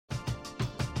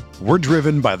We're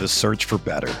driven by the search for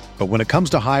better. But when it comes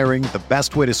to hiring, the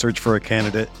best way to search for a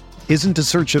candidate isn't to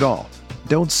search at all.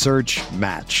 Don't search,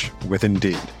 match with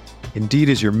Indeed. Indeed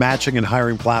is your matching and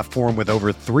hiring platform with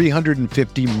over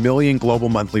 350 million global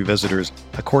monthly visitors,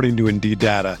 according to Indeed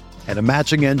data, and a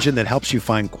matching engine that helps you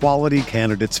find quality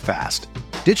candidates fast.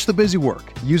 Ditch the busy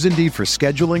work. Use Indeed for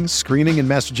scheduling, screening, and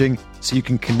messaging so you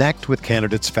can connect with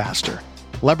candidates faster.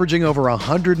 Leveraging over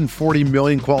 140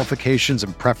 million qualifications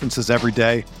and preferences every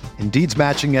day, Indeed's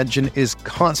matching engine is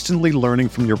constantly learning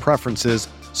from your preferences,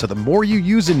 so the more you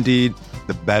use Indeed,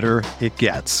 the better it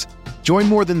gets. Join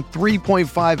more than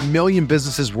 3.5 million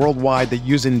businesses worldwide that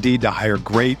use Indeed to hire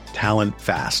great talent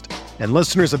fast. And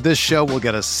listeners of this show will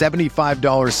get a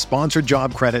 $75 sponsored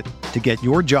job credit to get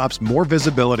your jobs more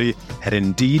visibility at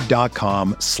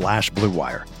Indeed.com/Blue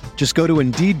Wire. Just go to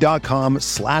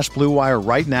Indeed.com/Blue Wire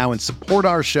right now and support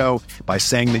our show by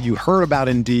saying that you heard about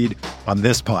Indeed on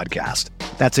this podcast.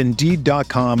 That's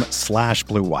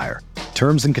Indeed.com/Blue Wire.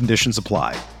 Terms and conditions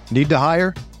apply. Need to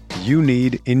hire? You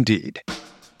need Indeed.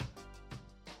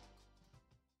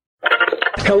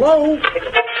 Hello?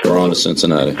 We're on to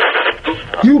Cincinnati.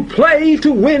 You play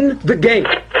to win the game.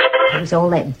 It was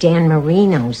all that Dan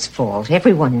Marino's fault.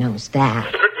 Everyone knows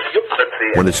that.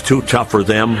 When it's too tough for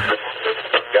them,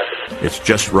 it's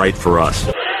just right for us.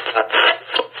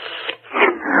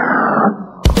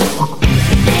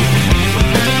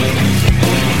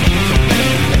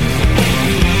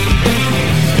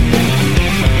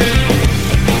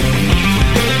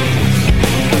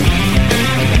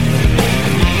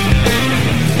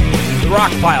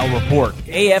 Rockpile Report,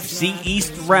 AFC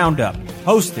East Roundup,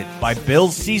 hosted by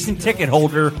Bills season ticket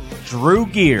holder Drew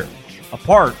Gear, a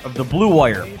part of the Blue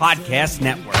Wire Podcast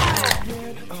Network.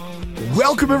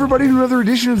 Welcome, everybody, to another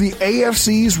edition of the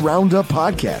AFC's Roundup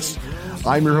Podcast.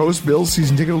 I'm your host, Bills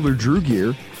season ticket holder Drew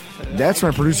Gear. That's my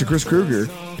producer, Chris Kruger.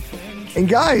 And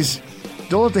guys,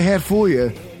 don't let the hat fool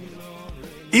you.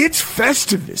 It's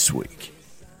Festivus week.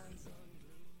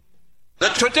 The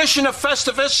tradition of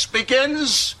Festivus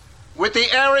begins with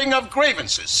the airing of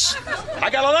grievances. I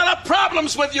got a lot of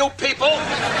problems with you people.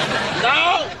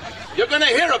 Now, you're going to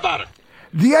hear about it.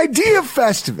 The idea of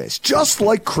Festivus, just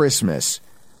like Christmas,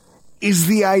 is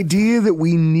the idea that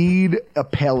we need a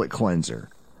palate cleanser.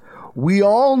 We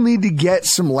all need to get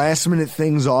some last minute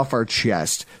things off our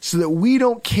chest so that we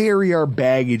don't carry our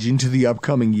baggage into the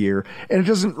upcoming year and it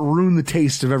doesn't ruin the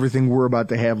taste of everything we're about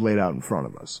to have laid out in front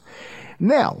of us.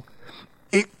 Now,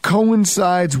 it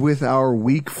coincides with our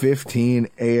Week 15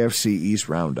 AFC East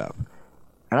Roundup.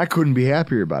 And I couldn't be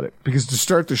happier about it, because to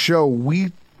start the show,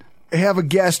 we have a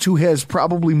guest who has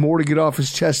probably more to get off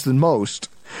his chest than most,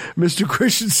 Mr.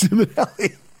 Christian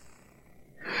Simonelli.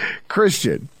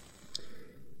 Christian,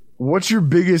 what's your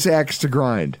biggest axe to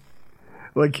grind?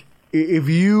 Like, if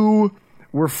you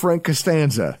were Frank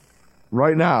Costanza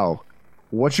right now,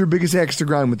 what's your biggest axe to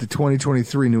grind with the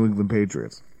 2023 New England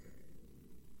Patriots?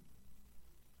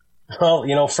 Well,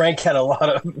 you know, Frank had a lot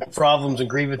of problems and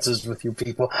grievances with you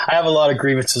people. I have a lot of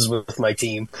grievances with my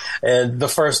team. And the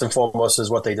first and foremost is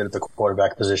what they did at the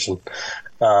quarterback position.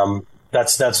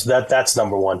 That's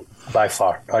number one by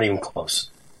far, not even close.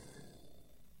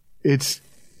 It's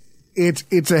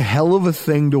a hell of a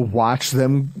thing to watch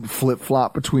them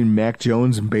flip-flop between Mac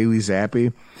Jones and Bailey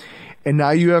Zappi. And now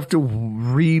you have to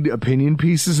read opinion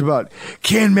pieces about,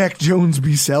 can Mac Jones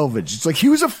be salvaged? It's like he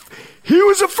was a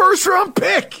first-round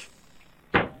pick.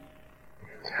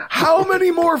 How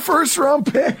many more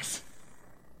first-round picks?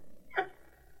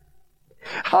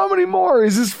 How many more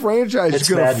is this franchise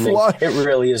going to flush? It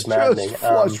really is maddening. Just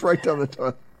flush right down the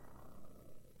toilet.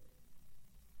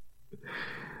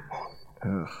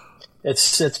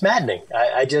 It's maddening.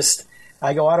 I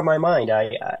go out of my mind.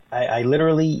 I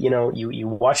literally, you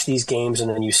watch these games and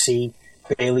then you see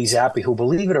Bailey Zappi, who,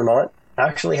 believe it or not,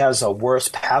 actually has a worse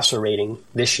passer rating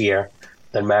this year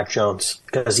than Mac Jones,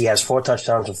 because he has 4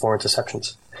 touchdowns and 4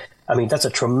 interceptions. I mean, that's a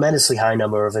tremendously high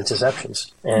number of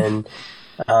interceptions. And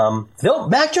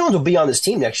Mac Jones will be on this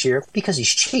team next year because he's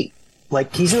cheap.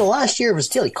 Like, he's in the last year of his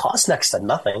deal. He costs next to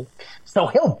nothing. So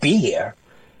he'll be here.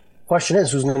 Question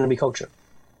is, who's going to be coaching?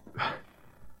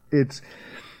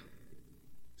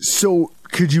 So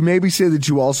could you maybe say that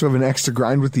you also have an extra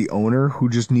grind with the owner who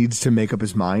just needs to make up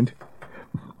his mind?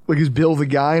 Like, is Bill the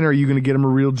guy, and are you going to get him a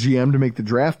real GM to make the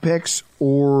draft picks,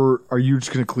 or are you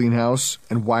just going to clean house,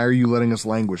 and why are you letting us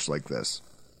languish like this?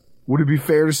 Would it be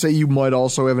fair to say you might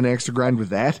also have an extra grind with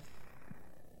that?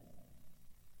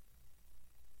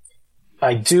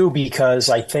 I do, because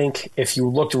I think if you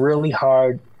looked really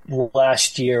hard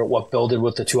last year, what Bill did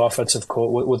with the two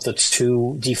with the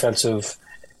two defensive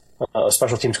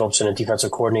special teams coaches and a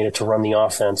defensive coordinator to run the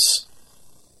offense,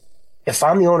 if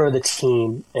I'm the owner of the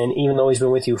team, and even though he's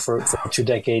been with you for 2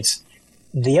 decades,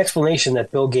 the explanation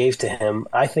that Bill gave to him,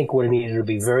 I think would have needed to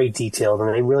be very detailed,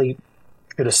 and they really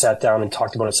should have sat down and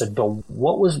talked about it and said, Bill,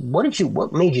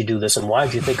 what made you do this, and why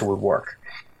did you think it would work?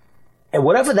 And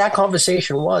whatever that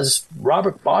conversation was,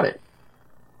 Robert bought it.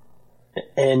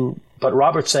 But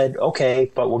Robert said, okay,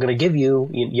 but we're going to give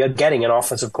you're getting an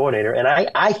offensive coordinator. And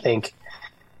I think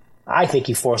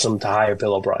he forced him to hire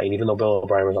Bill O'Brien, even though Bill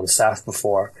O'Brien was on the staff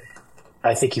before.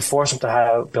 I think he forced him to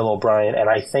hire Bill O'Brien, and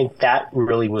I think that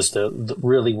really was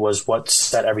what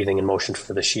set everything in motion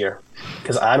for this year.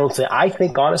 Because I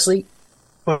think honestly,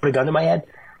 put a gun to my head,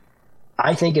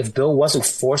 I think if Bill wasn't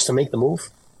forced to make the move,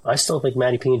 I still think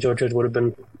Matty P and Joe Judge would have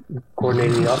been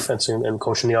coordinating the offense and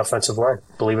coaching the offensive line,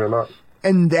 believe it or not.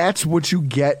 And that's what you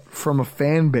get from a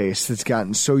fan base that's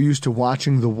gotten so used to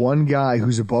watching the one guy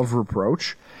who's above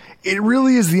reproach. It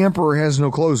really is the emperor has no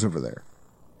clothes over there.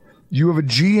 You have a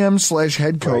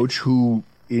GM/head coach who,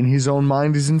 in his own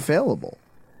mind, is infallible.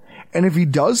 And if he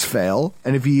does fail,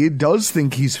 and if he does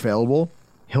think he's fallible,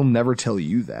 he'll never tell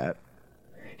you that.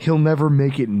 He'll never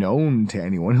make it known to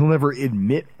anyone. He'll never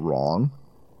admit wrong.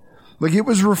 Like, it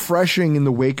was refreshing in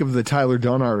the wake of the Tyler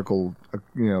Dunn article,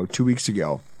 2 weeks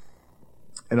ago,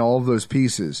 and all of those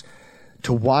pieces,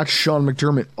 to watch Sean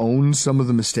McDermott own some of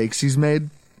the mistakes he's made.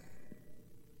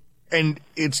 And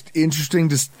it's interesting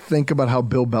to think about how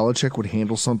Bill Belichick would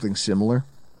handle something similar.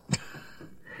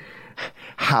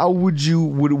 How would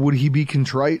he be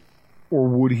contrite, or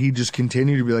would he just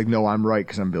continue to be like, no, I'm right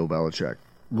because I'm Bill Belichick.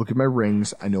 Look at my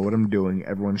rings. I know what I'm doing.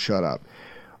 Everyone shut up.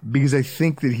 Because I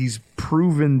think that he's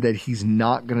proven that he's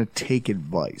not going to take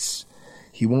advice.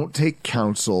 He won't take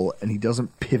counsel, and he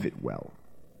doesn't pivot well.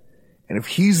 And if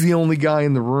he's the only guy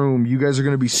in the room, you guys are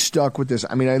going to be stuck with this.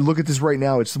 I mean, I look at this right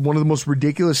now. It's one of the most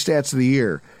ridiculous stats of the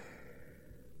year.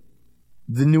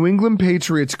 The New England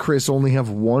Patriots, Chris, only have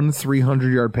one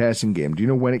 300-yard passing game. Do you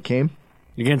know when it came?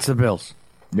 Against the Bills.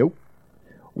 Nope.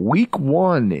 Week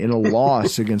 1 in a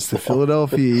loss against the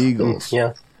Philadelphia Eagles.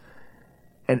 Yeah.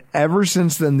 And ever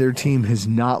since then, their team has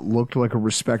not looked like a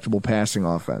respectable passing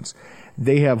offense.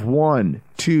 They have 1,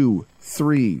 2,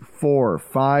 3, 4,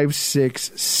 5,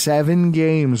 6, 7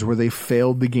 games where they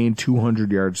failed to gain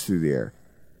 200 yards through the air.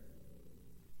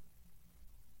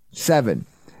 7.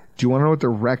 Do you want to know what the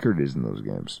record is in those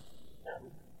games?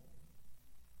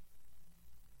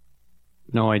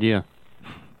 No idea.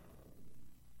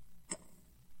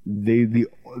 They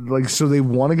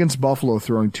won against Buffalo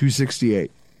throwing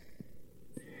 268.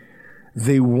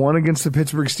 They won against the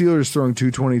Pittsburgh Steelers throwing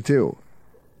 222.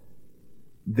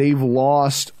 They've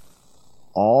lost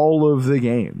all of the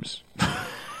games.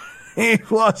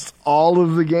 They've lost all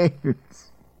of the games.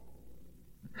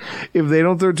 If they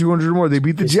don't throw 200 or more, they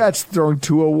beat the Jets throwing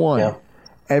 201. Yeah.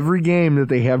 Every game that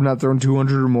they have not thrown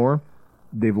 200 or more,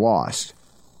 they've lost.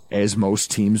 As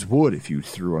most teams would if you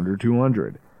threw under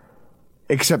 200.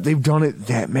 Except they've done it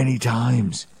that many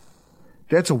times.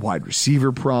 That's a wide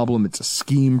receiver problem. It's a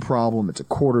scheme problem. It's a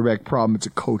quarterback problem. It's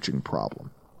a coaching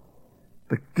problem.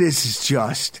 Like, this is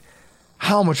just,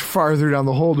 how much farther down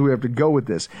the hole do we have to go with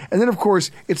this? And then, of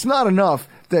course, it's not enough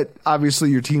that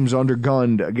obviously your team's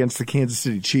undergunned against the Kansas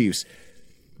City Chiefs.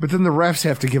 But then the refs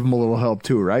have to give them a little help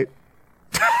too, right?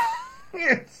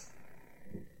 Yes.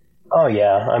 Oh,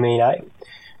 yeah. I mean,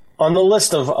 on the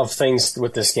list of things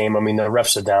with this game, I mean, the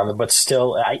refs are down, but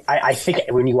still, I think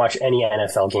when you watch any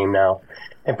NFL game now,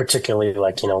 and particularly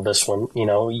like, this one,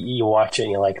 you watch it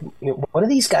and you're like, what are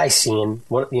these guys seeing?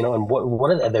 What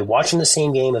are they watching the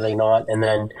same game? Are they not? And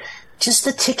then just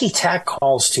the ticky-tack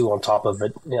calls too on top of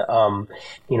it. The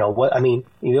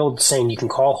old saying, you can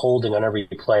call holding on every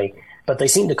play, but they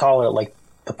seem to call it at like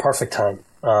the perfect time.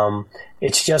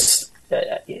 It's just,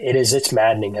 it's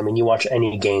maddening. I mean, you watch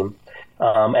any game.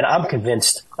 And I'm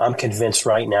convinced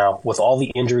right now, with all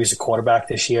the injuries to quarterback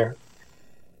this year,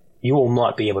 you will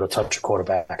not be able to touch a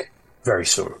quarterback very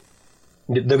soon.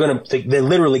 They're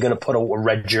literally going to put a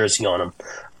red jersey on him.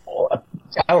 I'm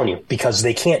telling you, because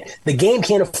the game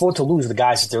can't afford to lose the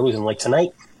guys that they're losing. Like tonight,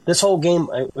 this whole game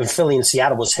in Philly and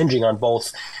Seattle was hinging on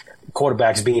both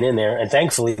quarterbacks being in there, and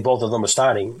thankfully both of them were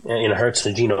starting in Hurts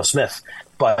and Geno Smith.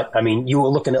 But, I mean, you were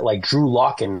looking at like Drew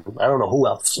Lock and I don't know who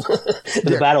else.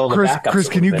 The battle of the backups. Chris,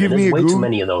 can you give me way too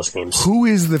many of those games. Who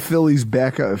is the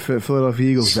Philadelphia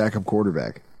Eagles backup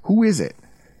quarterback? Who is it?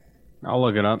 I'll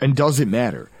look it up. And does it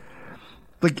matter?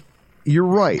 Like, you're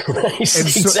right.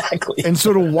 Exactly. And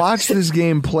so to watch this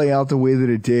game play out the way that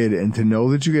it did, and to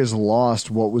know that you guys lost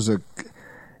it was a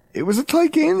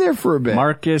tight game there for a bit.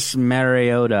 Marcus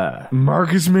Mariota.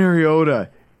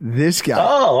 This guy.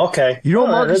 Oh, okay. You know,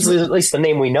 Marcus, that's at least the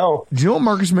name we know. Do you know what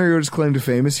Marcus Mariota's claim to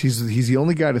fame is? He's the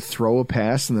only guy to throw a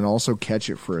pass and then also catch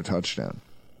it for a touchdown.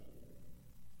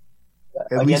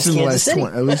 Against Kansas City.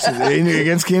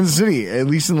 Against Kansas City, at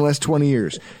least in the last 20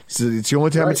 years. So it's the only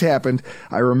time it's happened.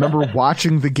 I remember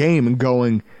watching the game and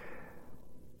going,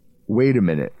 wait a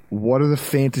minute, what are the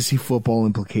fantasy football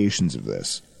implications of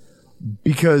this?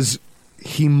 Because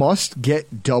he must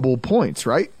get double points,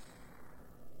 right?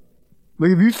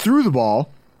 Like, if you threw the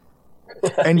ball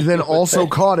and then also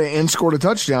caught it and scored a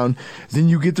touchdown, then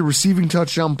you get the receiving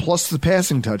touchdown plus the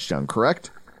passing touchdown, correct?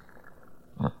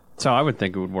 That's how I would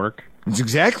think it would work. It's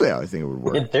exactly how I think it would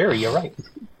work. In theory, you're right.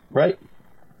 Right.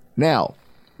 Now,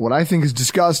 what I think is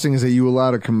disgusting is that you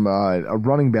allowed a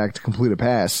running back to complete a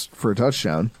pass for a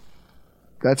touchdown.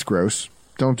 That's gross.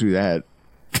 Don't do that.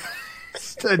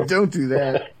 Don't do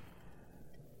that.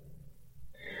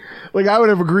 Like, I would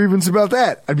have a grievance about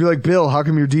that. I'd be like, Bill, how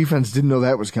come your defense didn't know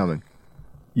that was coming?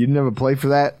 You didn't have a play for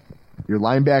that? Your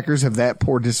linebackers have that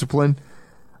poor discipline?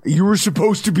 You were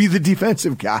supposed to be the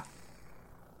defensive guy.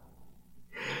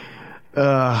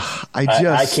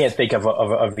 I can't think of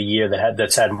a year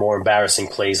that's had more embarrassing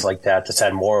plays like that, that's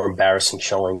had more embarrassing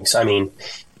showings. I mean,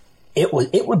 it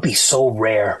would be so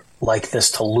rare like this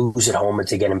to lose at home and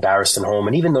to get embarrassed at home.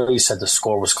 And even though you said the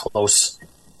score was close,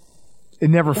 it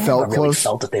never felt really close.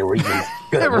 Felt that they were even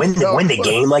going to win the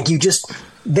game. Like,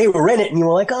 they were in it, and you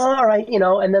were like, oh, all right,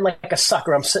 And then, like a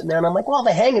sucker, I'm sitting there, and I'm like, well,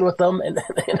 they're hanging with them, and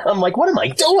I'm like, what am I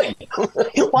doing?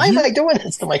 Why am I doing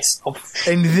this to myself?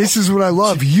 And this is what I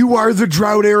love. You are the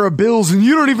drought era Bills, and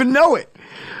you don't even know it.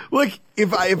 Like,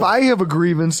 if I have a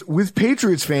grievance with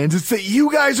Patriots fans, it's that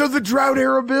you guys are the drought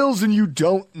era Bills, and you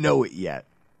don't know it yet.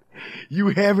 You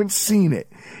haven't seen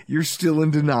it. You're still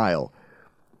in denial.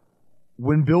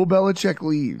 When Bill Belichick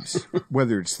leaves,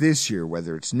 whether it's this year,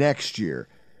 whether it's next year,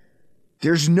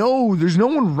 there's no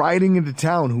one riding into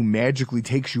town who magically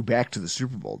takes you back to the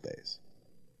Super Bowl days.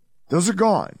 Those are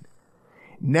gone.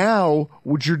 Now,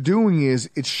 what you're doing is,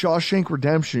 it's Shawshank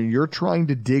Redemption. You're trying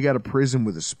to dig out of prison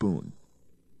with a spoon.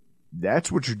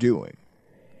 That's what you're doing.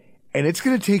 And it's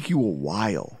going to take you a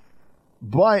while.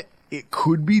 But it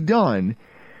could be done.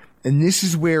 And this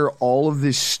is where all of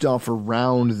this stuff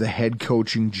around the head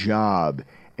coaching job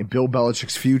and Bill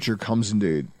Belichick's future comes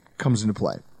into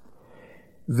play.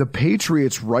 The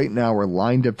Patriots right now are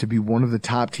lined up to be one of the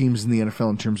top teams in the NFL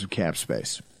in terms of cap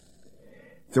space.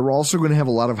 They're also going to have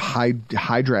a lot of high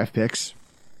draft picks.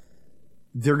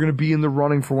 They're going to be in the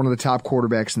running for one of the top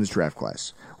quarterbacks in this draft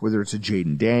class, whether it's a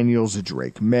Jaden Daniels, a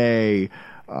Drake May.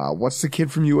 What's the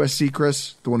kid from USC,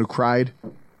 Chris? The one who cried?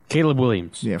 Caleb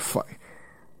Williams. Yeah,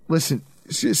 listen,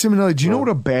 Simonelli, do you know what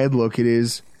a bad look it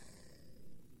is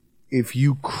if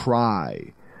you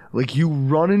cry? Like, you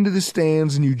run into the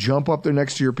stands and you jump up there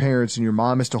next to your parents and your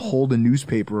mom has to hold a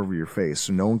newspaper over your face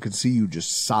so no one can see you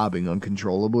just sobbing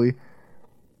uncontrollably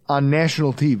on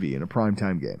national TV in a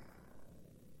primetime game.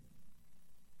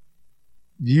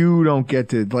 You don't get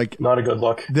to, like... Not a good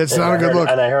look. That's not a good look.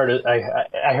 And I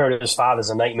heard his father's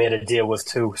a nightmare to deal with,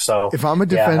 too. So if I'm a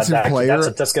defensive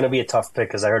player... That's going to be a tough pick,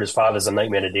 because I heard his father's a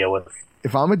nightmare to deal with.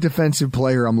 If I'm a defensive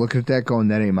player, I'm looking at that going,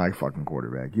 that ain't my fucking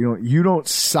quarterback. You don't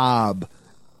sob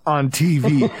on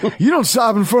TV. You don't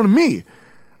sob in front of me.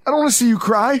 I don't want to see you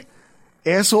cry.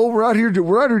 Asshole, we're out here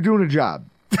doing a job.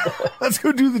 Let's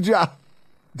go do the job.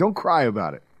 Don't cry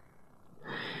about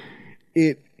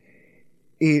it.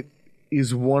 It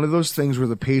is one of those things where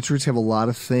the Patriots have a lot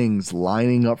of things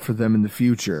lining up for them in the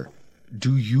future.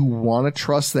 Do you want to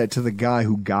trust that to the guy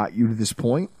who got you to this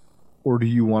point? Or do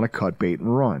you want to cut bait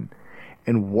and run?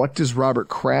 And what does Robert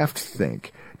Kraft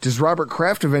think? Does Robert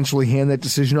Kraft eventually hand that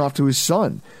decision off to his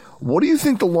son? What do you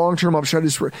think the long-term upshot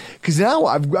is for? Because now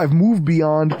I've moved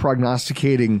beyond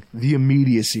prognosticating the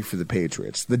immediacy for the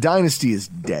Patriots. The dynasty is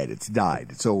dead. It's died.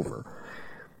 It's over.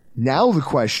 Now the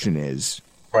question is,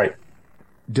 right?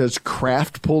 Does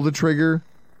Kraft pull the trigger,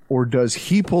 or does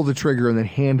he pull the trigger and then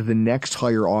hand the next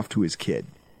hire off to his kid?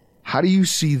 How do you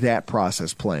see that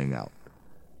process playing out?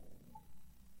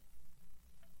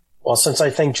 Well, since I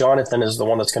think Jonathan is the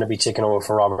one that's going to be taking over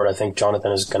for Robert, I think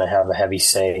Jonathan is going to have a heavy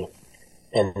say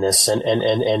in this. And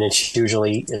it's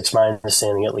usually, it's my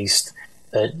understanding at least,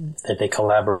 that they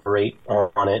collaborate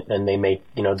on it and they make,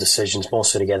 decisions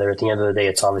mostly together. At the end of the day,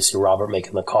 it's obviously Robert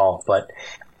making the call. But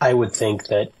I would think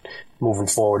that moving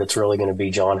forward, it's really going to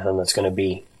be Jonathan that's going to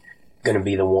be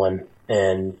the one,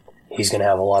 and he's going to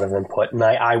have a lot of input. And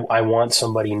I want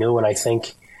somebody new, and I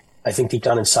think deep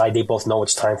down inside they both know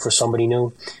it's time for somebody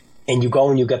new. And you go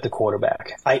and you get the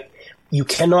quarterback. You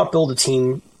cannot build a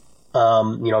team.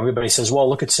 Everybody says, well,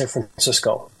 look at San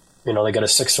Francisco. They got a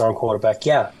 6th-round quarterback.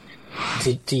 Yeah,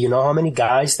 Do you know how many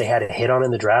guys they had to hit on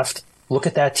in the draft? Look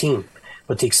at that team.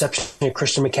 With the exception of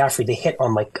Christian McCaffrey, they hit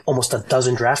on like almost a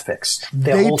dozen draft picks.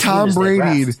 They Tom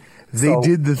Brady'd. They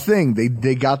did the thing.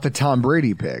 They got the Tom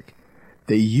Brady pick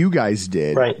that you guys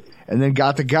did. Right. And then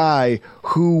got the guy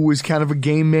who was kind of a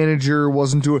game manager,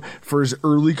 wasn't doing, for his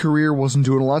early career, wasn't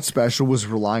doing a lot special, was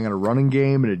relying on a running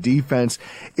game and a defense.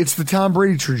 It's the Tom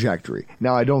Brady trajectory.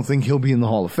 Now, I don't think he'll be in the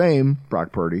Hall of Fame,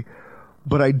 Brock Purdy,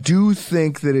 but I do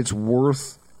think that it's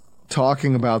worth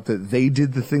talking about that they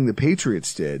did the thing the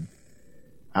Patriots did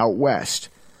out west,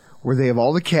 where they have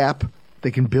all the cap,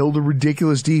 they can build a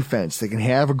ridiculous defense, they can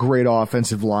have a great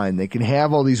offensive line, they can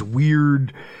have all these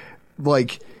weird,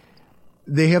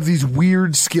 they have these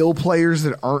weird skill players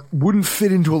that wouldn't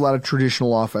fit into a lot of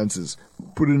traditional offenses,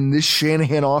 but in this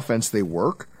Shanahan offense they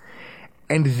work,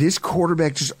 and this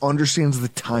quarterback just understands the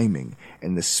timing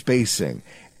and the spacing,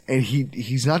 and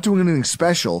he's not doing anything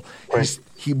special, right.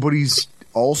 But he's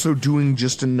also doing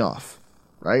just enough,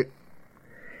 right?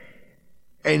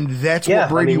 And that's what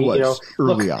Brady was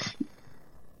early on.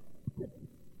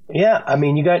 Yeah, I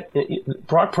mean, you got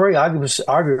Brock Purdy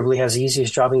arguably has the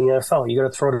easiest job in the NFL. You got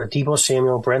to throw to Deebo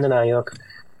Samuel, Brandon Ayuk,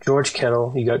 George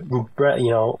Kittle. You got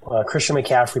Christian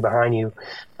McCaffrey behind you.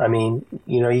 I mean,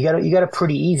 you got it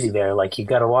pretty easy there. Like, you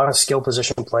got a lot of skill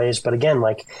position plays, but again,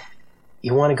 like,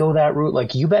 you want to go that route.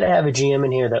 Like, you better have a GM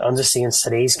in here that understands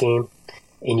today's game.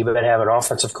 And you better have an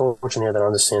offensive coach in there that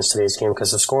understands today's game, because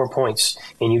they're scoring points.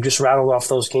 And you just rattled off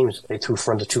those games they threw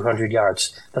for under 200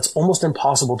 yards. That's almost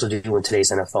impossible to do in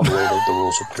today's NFL, the way the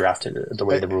rules are drafted, the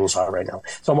way the rules are right now.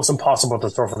 It's almost impossible to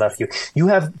throw for that few. You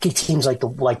have teams like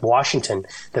Washington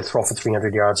that throw for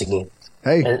 300 yards a game.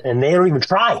 Hey. And they don't even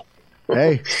try.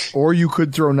 Hey. Or you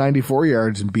could throw 94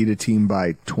 yards and beat a team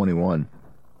by 21.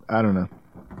 I don't know.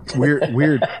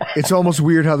 Weird. It's almost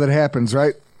weird how that happens,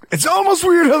 right? It's almost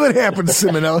weird how that happens,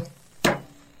 Simonelli. Oh,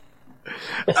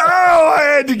 I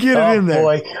had to get it in there.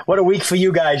 Boy, what a week for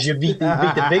you guys. You beat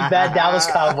the big bad Dallas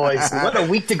Cowboys. What a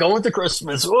week to go into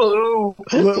Christmas. Whoa.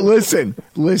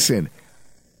 Listen.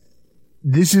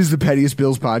 This is the Pettiest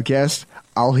Bills podcast.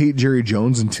 I'll hate Jerry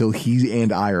Jones until he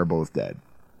and I are both dead.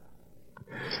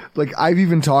 Like, I've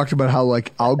even talked about how,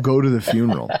 like, I'll go to the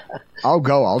funeral.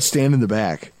 I'll stand in the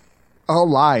back. I'll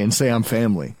lie and say I'm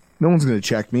family. No one's going to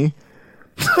check me.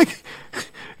 Like,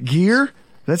 Gear?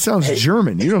 That sounds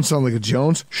German. You don't sound like a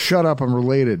Jones. Shut up, I'm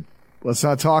related. Let's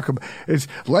not talk about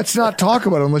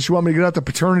it unless you want me to get out the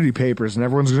paternity papers, and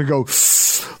everyone's going to go,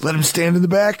 let him stand in the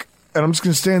back, and I'm just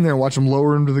going to stand there and watch him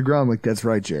lower him to the ground. Like, that's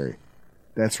right, Jerry.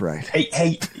 That's right.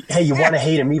 Hey, you want to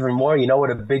hate him even more? You know what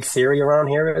a big theory around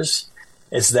here is?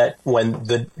 Is that when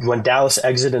Dallas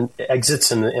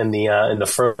exits in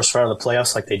the first round of the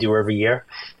playoffs, like they do every year,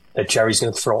 that Jerry's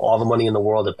going to throw all the money in the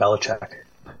world at Belichick.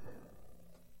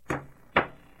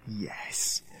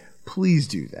 Yes. Please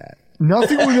do that.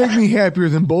 Nothing would make me happier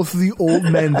than both of the old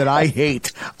men that I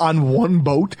hate on one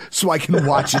boat so I can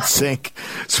watch it sink.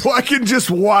 So I can just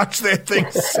watch that thing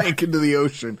sink into the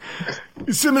ocean.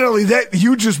 Similarly,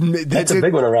 that's a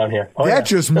big one around here.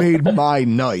 Just made my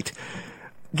night.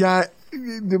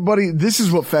 Buddy, this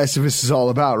is what Festivus is all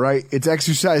about, right? It's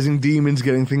exercising demons,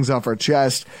 getting things off our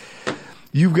chest.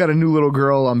 You've got a new little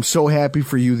girl. I'm so happy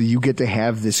for you that you get to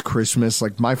have this Christmas.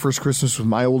 Like, my first Christmas with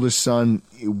my oldest son,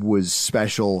 it was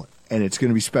special, and it's going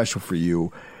to be special for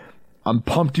you. I'm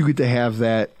pumped you get to have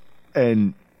that,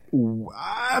 and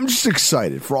I'm just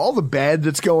excited. For all the bad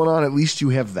that's going on, at least you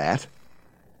have that.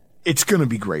 It's going to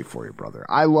be great for you, brother.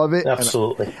 I love it.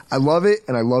 Absolutely. I love it,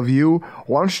 and I love you.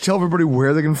 Why don't you tell everybody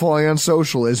where they can follow you on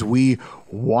social as we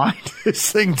wind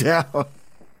this thing down?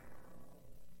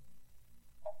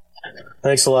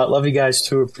 Thanks a lot. Love you guys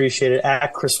too. Appreciate it.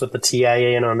 At Chris with the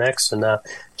TIA on X, and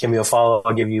give me a follow.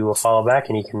 I'll give you a follow back,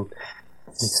 and you can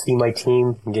see my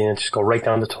team and just go right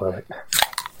down the toilet.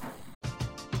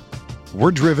 We're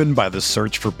driven by the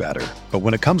search for better. But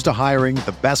when it comes to hiring,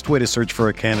 the best way to search for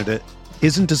a candidate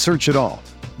isn't to search at all.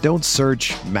 Don't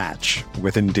search, match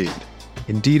with Indeed.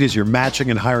 Indeed is your matching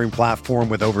and hiring platform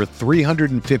with over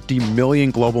 350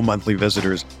 million global monthly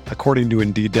visitors, according to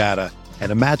Indeed data,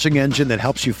 and a matching engine that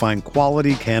helps you find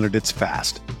quality candidates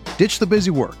fast. Ditch the busy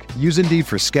work. Use Indeed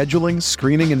for scheduling,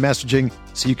 screening, and messaging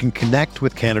so you can connect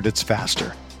with candidates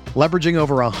faster. Leveraging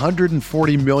over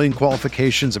 140 million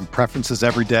qualifications and preferences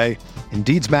every day,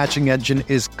 Indeed's matching engine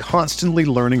is constantly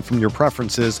learning from your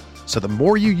preferences, so the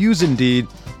more you use Indeed,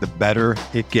 the better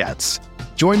it gets.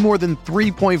 Join more than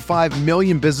 3.5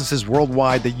 million businesses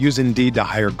worldwide that use Indeed to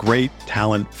hire great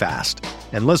talent fast.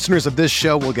 And listeners of this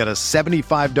show will get a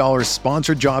 $75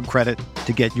 sponsored job credit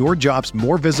to get your jobs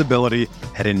more visibility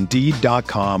at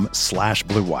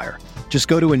Indeed.com/Blue Wire. Just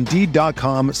go to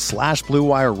Indeed.com/Blue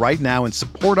Wire right now and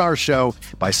support our show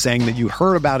by saying that you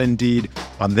heard about Indeed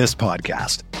on this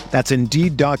podcast. That's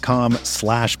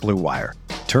Indeed.com/Blue Wire.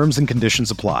 Terms and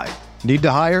conditions apply. Need to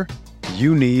hire?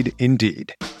 You need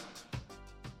Indeed.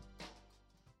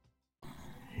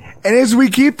 And as we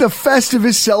keep the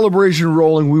Festivus celebration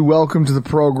rolling, we welcome to the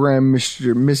program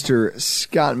Mr.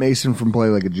 Scott Mason from Play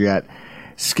Like a Jet.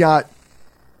 Scott,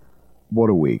 what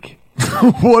a week.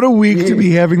 What a week to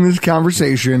be having this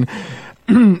conversation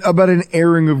about an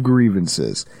airing of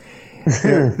grievances.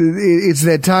 It's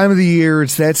that time of the year,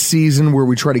 it's that season where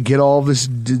we try to get all this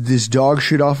dog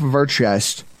shit off of our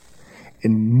chest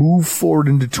and move forward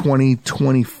into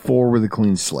 2024 with a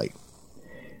clean slate.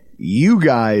 You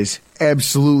guys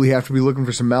absolutely have to be looking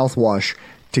for some mouthwash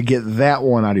to get that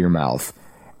one out of your mouth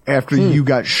after you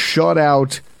got shut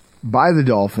out by the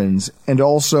Dolphins and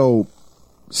also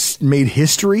made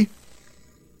history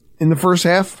in the first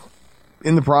half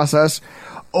in the process.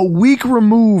 A week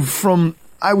removed from,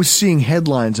 I was seeing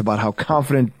headlines about how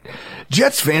confident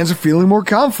Jets fans are feeling more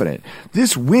confident.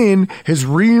 This win has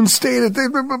reinstated,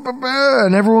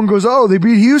 and everyone goes, oh, they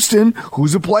beat Houston,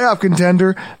 who's a playoff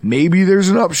contender. Maybe there's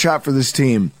an upshot for this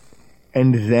team.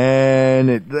 And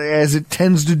then, as it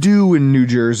tends to do in New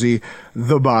Jersey,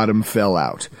 the bottom fell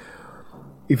out.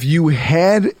 If you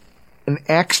had an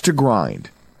axe to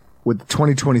grind with the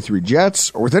 2023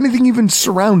 Jets, or with anything even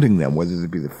surrounding them, whether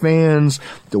it be the fans,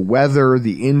 the weather,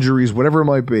 the injuries, whatever it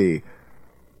might be,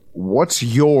 what's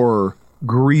your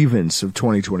grievance of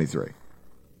 2023?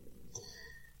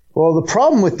 Well, the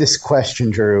problem with this question,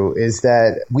 Drew, is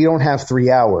that we don't have 3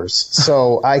 hours,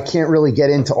 so I can't really get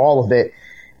into all of it.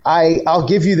 I'll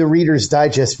give you the Reader's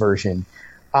Digest version.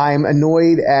 I'm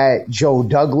annoyed at Joe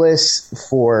Douglas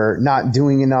for not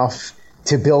doing enough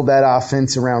to build that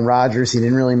offense around Rodgers. He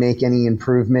didn't really make any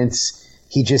improvements.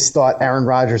 He just thought Aaron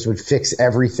Rodgers would fix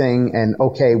everything and,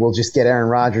 okay, we'll just get Aaron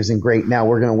Rodgers and great, now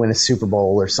we're going to win a Super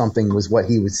Bowl or something was what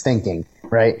he was thinking,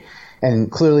 right?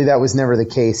 And clearly that was never the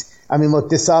case. I mean,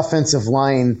 look, this offensive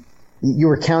line, you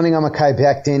were counting on Mekhi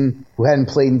Becton, who hadn't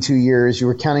played in 2 years. You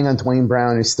were counting on Dwayne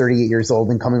Brown, who's 38 years old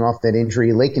and coming off that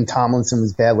injury. Laken Tomlinson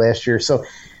was bad last year. So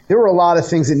there were a lot of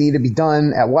things that needed to be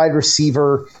done at wide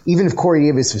receiver. Even if Corey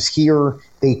Davis was here,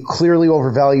 they clearly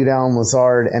overvalued Allen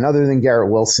Lazard. And other than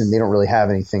Garrett Wilson, they don't really have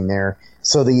anything there.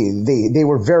 So they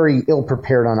were very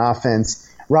ill-prepared on offense.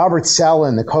 Robert Saleh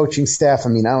and the coaching staff, I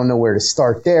mean, I don't know where to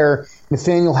start there.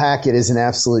 Nathaniel Hackett is an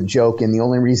absolute joke, and the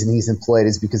only reason he's employed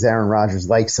is because Aaron Rodgers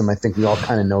likes him. I think we all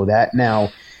kind of know that now.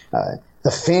 The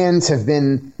fans have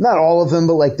been, not all of them,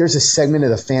 but like there's a segment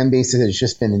of the fan base that has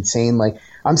just been insane. Like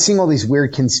I'm seeing all these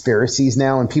weird conspiracies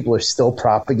now, and people are still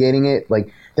propagating it.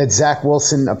 Like that Zach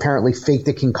Wilson apparently faked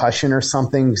a concussion or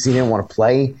something because he didn't want to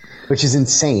play, which is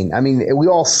insane. I mean, we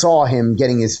all saw him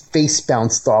getting his face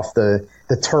bounced off the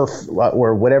turf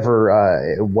or whatever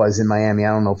it was in Miami.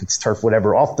 I don't know if it's turf,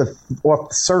 whatever, off the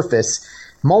surface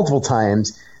multiple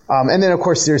times. And then, of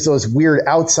course, there's those weird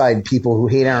outside people who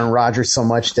hate Aaron Rodgers so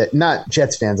much that, not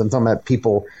Jets fans, I'm talking about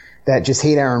people that just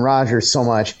hate Aaron Rodgers so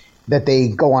much that they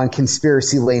go on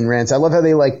conspiracy lane rants. I love how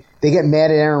they get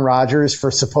mad at Aaron Rodgers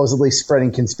for supposedly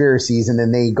spreading conspiracies, and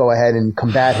then they go ahead and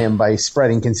combat him by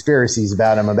spreading conspiracies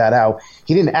about him, about how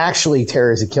he didn't actually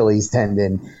tear his Achilles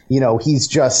tendon. You know, he's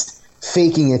just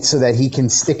faking it so that he can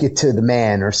stick it to the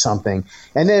man or something.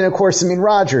 And then, of course, I mean,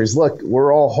 Rodgers, look,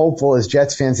 we're all hopeful as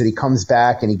Jets fans that he comes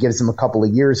back and he gives him a couple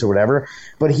of years or whatever,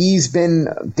 but he's been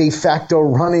de facto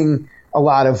running a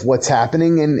lot of what's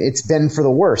happening, and it's been for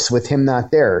the worse with him not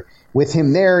there. With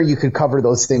him there, you could cover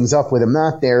those things up. With him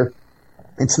not there,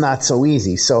 it's not so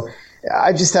easy. So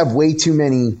I just have way too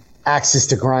many axes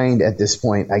to grind at this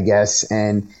point, I guess,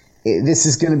 and this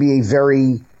is going to be a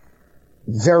very,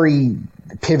 very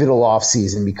pivotal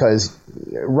offseason because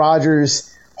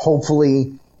Rodgers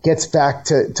hopefully gets back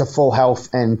to full health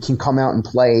and can come out and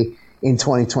play in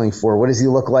 2024. What does he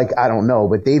look like? I don't know,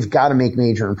 but they've got to make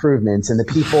major improvements. And the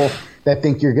people that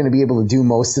think you're going to be able to do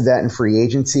most of that in free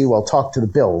agency, well, talk to the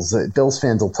Bills. Bills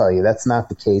fans will tell you that's not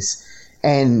the case.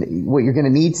 And what you're going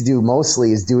to need to do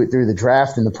mostly is do it through the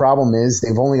draft. And the problem is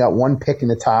they've only got one pick in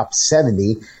the top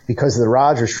 70 because of the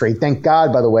Rodgers trade. Thank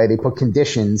God, by the way, they put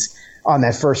conditions on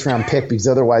that first round pick because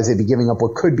otherwise they'd be giving up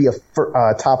what could be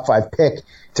a top 5 pick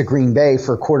to Green Bay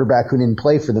for a quarterback who didn't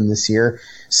play for them this year.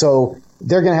 So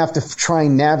they're going to have to try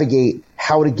and navigate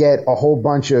how to get a whole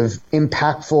bunch of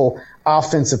impactful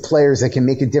offensive players that can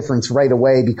make a difference right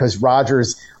away because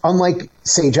Rodgers, unlike,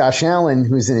 say, Josh Allen,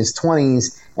 who's in his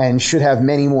 20s and should have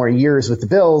many more years with the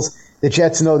Bills, the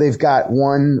Jets know they've got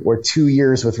 1 or 2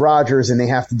 years with Rodgers, and they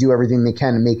have to do everything they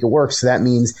can to make it work. So that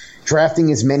means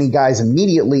drafting as many guys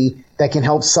immediately that can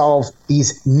help solve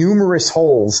these numerous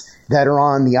holes that are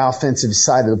on the offensive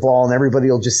side of the ball. And everybody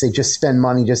will just say, just spend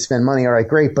money. All right,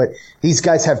 great. But these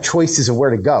guys have choices of where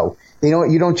to go.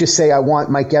 You don't just say, I want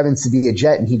Mike Evans to be a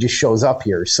Jet, and he just shows up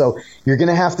here. So you're going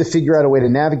to have to figure out a way to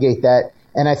navigate that.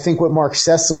 And I think what Mark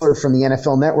Sessler from the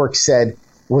NFL Network said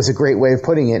was a great way of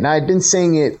putting it. And I'd been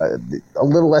saying it a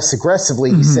little less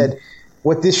aggressively. He said,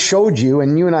 what this showed you,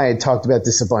 and you and I had talked about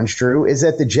this a bunch, Drew, is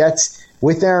that the Jets,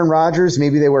 with Aaron Rodgers,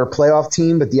 maybe they were a playoff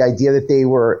team, but the idea that they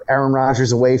were Aaron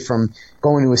Rodgers away from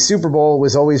going to a Super Bowl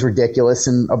was always ridiculous.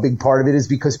 And a big part of it is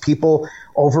because people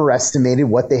overestimated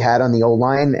what they had on the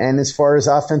O-line and as far as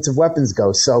offensive weapons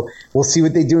go. So we'll see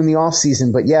what they do in the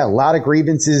offseason. But yeah, a lot of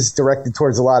grievances directed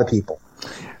towards a lot of people.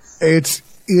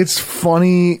 It's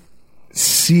funny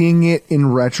seeing it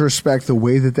in retrospect, the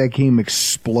way that game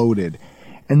exploded.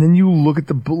 And then you look at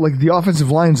the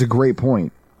offensive line's a great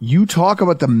point. You talk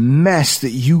about the mess that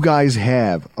you guys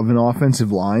have of an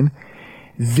offensive line.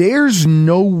 There's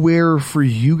nowhere for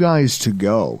you guys to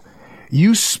go.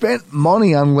 You spent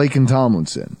money on Laken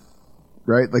Tomlinson,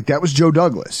 right? Like, that was Joe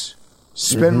Douglas.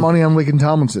 Spent money on Laken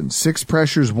Tomlinson. 6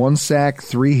 pressures, 1 sack,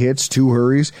 3 hits, 2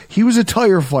 hurries. He was a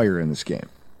tire fire in this game.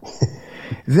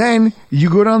 Then you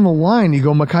go down the line, you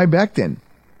go Mekhi Becton.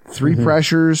 3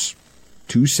 pressures,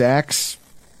 2 sacks.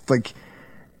 Like,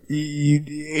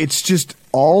 it's just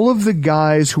all of the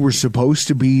guys who were supposed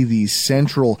to be the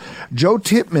central. Joe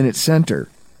Tippmann at center,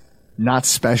 not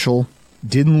special,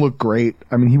 didn't look great.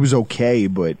 I mean, he was okay,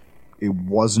 but it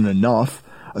wasn't enough,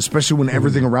 especially when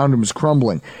everything around him was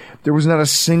crumbling. There was not a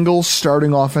single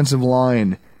starting offensive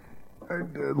lineman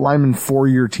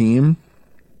 4-year team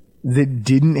that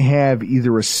didn't have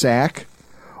either a sack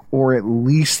or at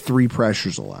least 3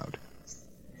 pressures allowed.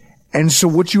 And so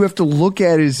what you have to look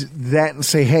at is that and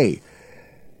say, hey,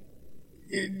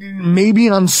 maybe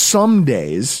on some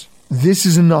days this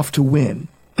is enough to win.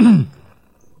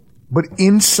 But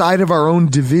inside of our own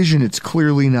division, it's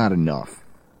clearly not enough.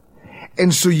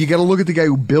 And so you got to look at the guy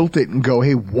who built it and go,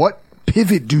 hey, what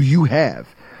pivot do you have?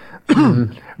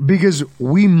 Because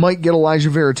we might get Elijah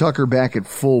Vera Tucker back at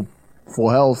full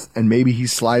health, and maybe he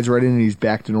slides right in and he's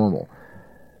back to normal.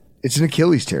 It's an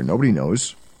Achilles tear. Nobody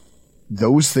knows.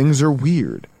 Those things are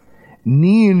weird.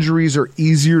 Knee injuries are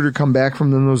easier to come back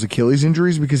from than those Achilles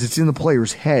injuries because it's in the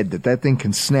player's head that thing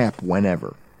can snap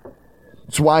whenever.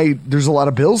 It's why there's a lot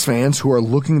of Bills fans who are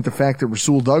looking at the fact that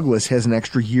Rasul Douglas has an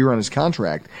extra year on his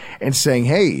contract and saying,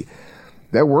 hey,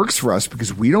 that works for us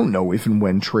because we don't know if and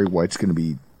when Trey White's going to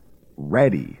be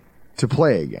ready to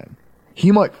play again.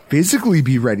 He might physically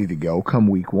be ready to go come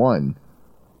week 1.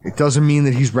 It doesn't mean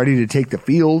that he's ready to take the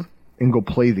field and go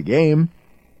play the game.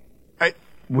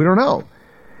 We don't know.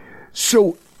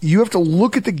 So you have to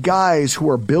look at the guys who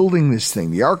are building this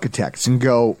thing, the architects, and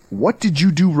go, what did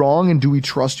you do wrong, and do we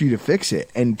trust you to fix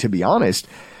it? And to be honest,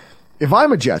 if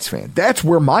I'm a Jets fan, that's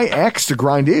where my axe to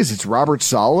grind is. It's Robert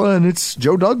Saleh and it's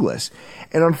Joe Douglas.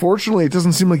 And unfortunately, it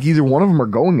doesn't seem like either one of them are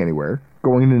going anywhere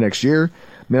going into next year.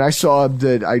 I mean, I saw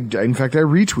that I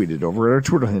retweeted over at our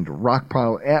Twitter handle,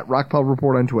 Rockpile, at Rockpile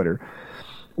Report on Twitter,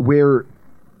 where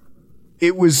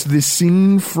it was the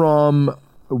scene from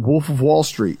Wolf of Wall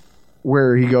Street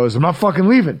where he goes, I'm not fucking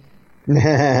leaving.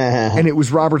 And it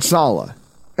was Robert Saleh.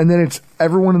 And then it's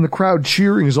everyone in the crowd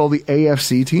cheering as all the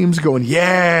AFC teams going,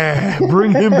 yeah,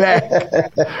 bring him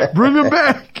back. Bring him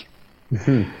back.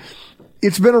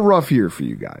 It's been a rough year for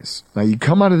you guys. Now you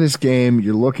come out of this game,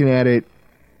 you're looking at it.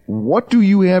 What do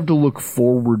you have to look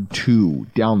forward to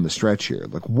down the stretch here?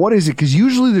 Like, what is it? Because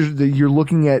usually you're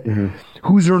looking at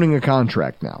who's earning a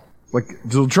contract now. Like,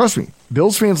 so trust me,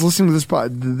 Bills fans listening to this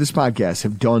podcast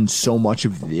have done so much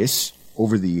of this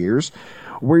over the years,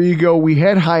 where you go, we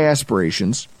had high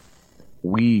aspirations,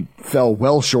 we fell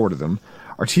well short of them,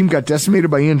 our team got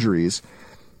decimated by injuries.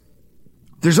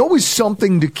 There's always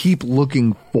something to keep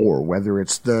looking for, whether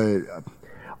it's a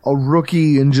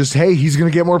rookie and just, hey, he's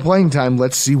going to get more playing time,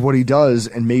 let's see what he does,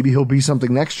 and maybe he'll be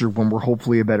something next year when we're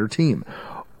hopefully a better team.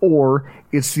 Or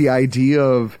it's the idea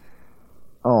of,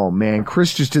 oh man,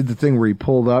 Chris just did the thing where he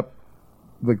pulled up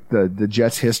like the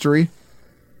Jets history.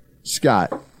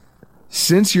 Scott,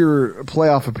 since your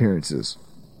playoff appearances,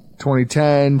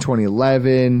 2010,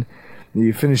 2011,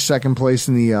 you finished second place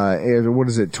in the,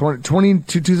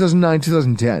 2009,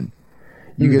 2010.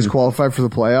 You guys qualified for the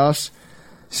playoffs.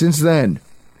 Since then,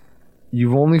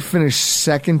 you've only finished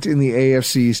second in the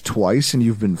AFCs twice, and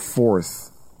you've been fourth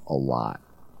a lot.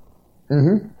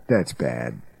 That's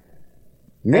bad.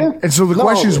 Yeah. And so the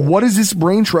question is, what is this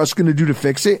brain trust going to do to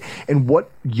fix it? And what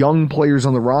young players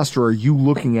on the roster are you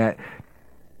looking at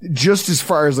just as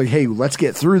far as like, hey, let's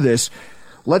get through this.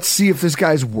 Let's see if this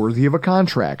guy's worthy of a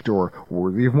contract or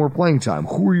worthy of more playing time.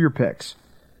 Who are your picks?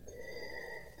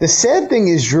 The sad thing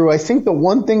is, Drew, I think the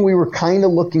one thing we were kind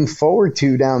of looking forward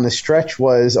to down the stretch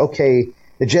was, okay,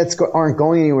 the Jets aren't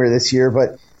going anywhere this year,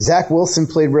 but Zach Wilson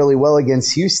played really well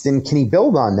against Houston. Can he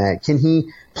build on that? Can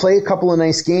he play a couple of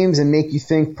nice games and make you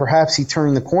think perhaps he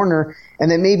turned the corner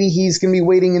and that maybe he's going to be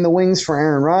waiting in the wings for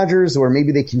Aaron Rodgers, or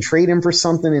maybe they can trade him for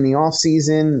something in the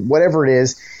offseason, whatever it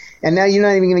is. And now you're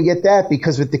not even going to get that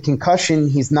because with the concussion,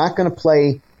 he's not going to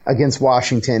play against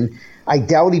Washington. I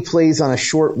doubt he plays on a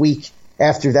short week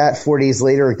after that 4 days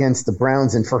later against the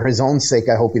Browns. And for his own sake,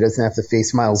 I hope he doesn't have to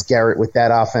face Myles Garrett with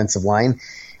that offensive line.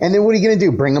 And then what are you going to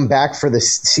do? Bring him back for the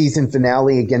season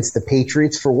finale against the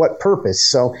Patriots? For what purpose?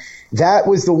 So that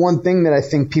was the one thing that I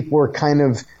think people were kind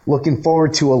of looking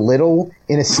forward to a little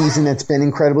in a season that's been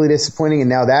incredibly disappointing. And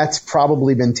now that's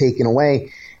probably been taken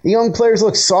away. The young players,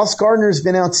 look, Sauce Gardner's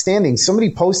been outstanding.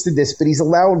 Somebody posted this, but he's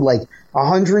allowed like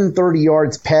 130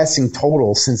 yards passing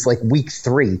total since like week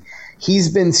 3.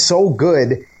 He's been so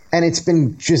good, and it's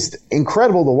been just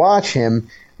incredible to watch him.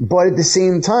 But at the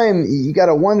same time, you got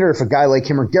to wonder if a guy like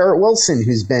him or Garrett Wilson,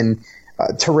 who's been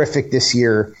terrific this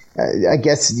year, I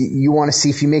guess you want to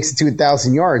see if he makes it to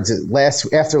 1,000 yards.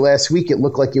 After last week, it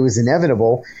looked like it was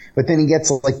inevitable, but then he gets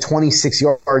like 26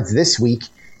 yards this week.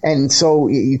 And so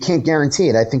you can't guarantee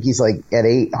it. I think he's like at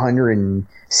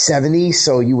 870,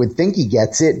 so you would think he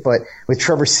gets it. But with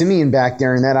Trevor Siemian back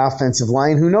there in that offensive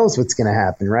line, who knows what's going to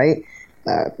happen, right?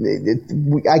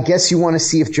 I guess you want to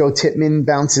see if Joe Tippmann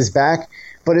bounces back.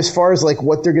 But as far as like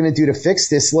what they're going to do to fix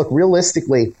this, look,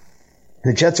 realistically,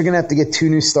 the Jets are going to have to get 2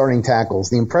 new starting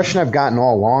tackles. The impression I've gotten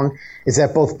all along is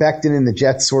that both Becton and the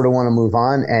Jets sort of want to move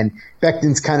on, and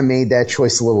Becton's kind of made that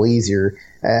choice a little easier.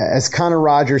 As Connor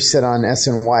Rogers said on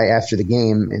SNY after the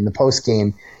game, in the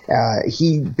post-game,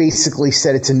 he basically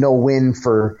said it's a no-win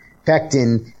for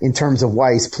Becton in terms of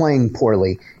why he's playing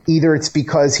poorly. Either it's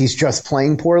because he's just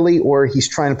playing poorly or he's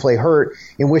trying to play hurt,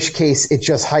 in which case it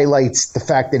just highlights the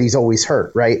fact that he's always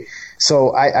hurt, right?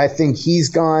 So I think he's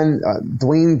gone.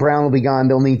 Dwayne Brown will be gone.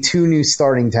 They'll need 2 new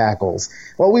starting tackles.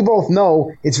 Well, we both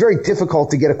know it's very difficult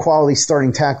to get a quality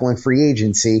starting tackle in free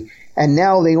agency, and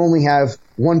now they only have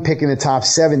 1 pick in the top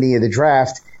 70 of the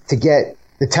draft to get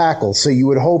the tackle. So you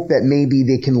would hope that maybe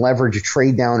they can leverage a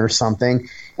trade down or something.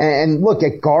 And look,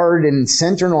 at guard and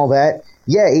center and all that,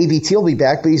 yeah, AVT will be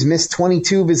back, but he's missed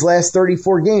 22 of his last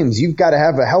 34 games. You've got to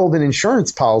have a hell of an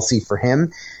insurance policy for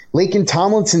him. Laken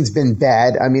Tomlinson's been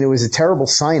bad. I mean, it was a terrible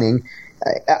signing.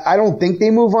 I don't think they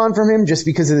move on from him just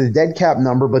because of the dead cap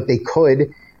number, but they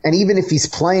could. And even if he's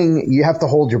playing, you have to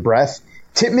hold your breath.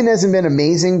 Tippmann hasn't been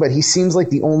amazing, but he seems like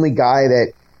the only guy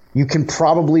that you can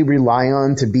probably rely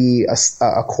on to be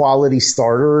a quality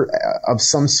starter of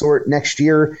some sort next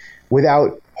year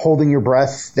without holding your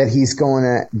breath that he's going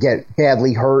to get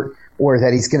badly hurt or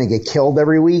that he's going to get killed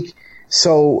every week.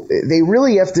 So they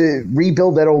really have to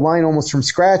rebuild that O-line almost from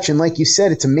scratch. And like you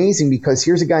said, it's amazing because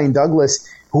here's a guy in Douglas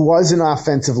who was an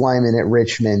offensive lineman at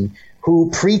Richmond,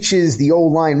 who preaches the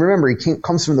O-line. Remember, he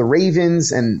comes from the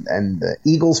Ravens and the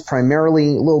Eagles primarily,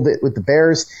 a little bit with the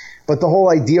Bears. But the whole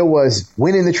idea was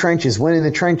win in the trenches, win in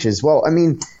the trenches. Well, I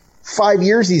mean, 5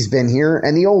 years he's been here,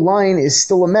 and the O-line is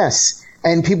still a mess.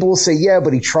 And people will say, yeah,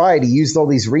 but he tried. He used all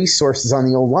these resources on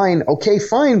the O-line. Okay,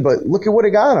 fine, but look at what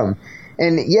it got him.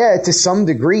 And yeah, to some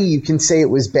degree, you can say it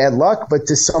was bad luck, but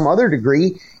to some other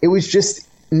degree, it was just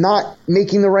not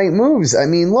making the right moves. I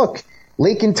mean, look,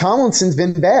 Laken Tomlinson's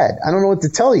been bad. I don't know what to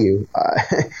tell you.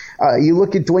 You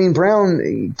look at Dwayne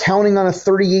Brown counting on a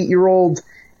 38-year-old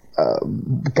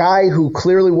guy who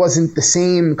clearly wasn't the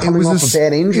same coming off a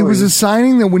bad injury. It was a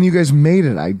signing that when you guys made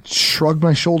it, I shrugged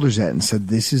my shoulders at and said,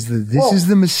 this is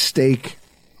the mistake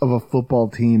of a football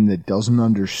team that doesn't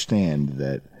understand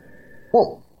that.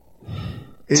 Well,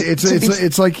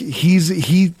 it's like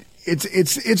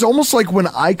it's almost like when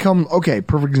I come. Okay,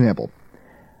 perfect example.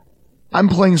 I'm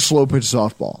playing slow pitch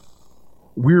softball.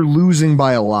 We're losing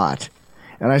by a lot.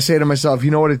 And I say to myself, you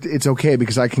know what? It's okay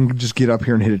because I can just get up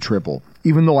here and hit a triple,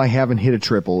 even though I haven't hit a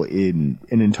triple in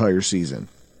an entire season.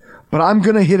 But I'm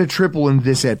going to hit a triple in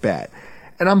this at bat.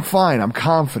 And I'm fine. I'm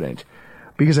confident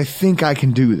because I think I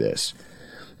can do this.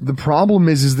 The problem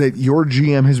is that your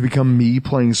GM has become me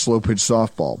playing slow pitch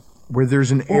softball, where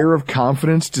there's an air of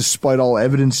confidence despite all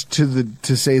evidence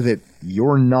to say that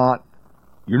you're not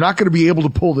going to be able to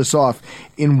pull this off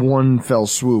in one fell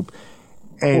swoop.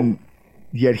 And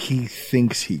yet he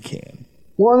thinks he can.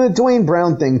 Well, on the Dwayne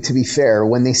Brown thing, to be fair,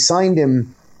 when they signed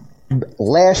him,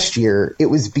 last year, it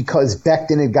was because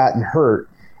Becton had gotten hurt.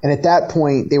 And at that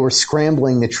point, they were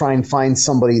scrambling to try and find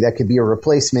somebody that could be a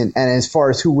replacement. And as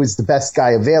far as who was the best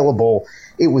guy available,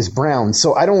 it was Brown.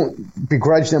 So I don't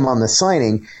begrudge them on the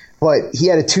signing, but he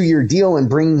had a 2-year deal, and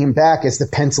bringing him back as the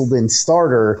penciled-in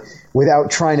starter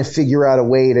without trying to figure out a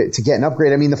way to get an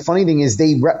upgrade. I mean, the funny thing is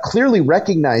they clearly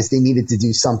recognized they needed to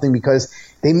do something because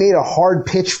they made a hard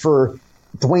pitch for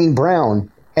Dwayne Brown.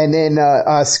 And then,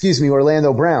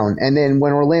 Orlando Brown. And then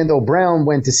when Orlando Brown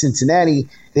went to Cincinnati,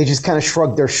 they just kind of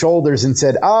shrugged their shoulders and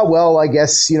said, well, I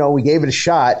guess, we gave it a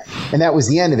shot. And that was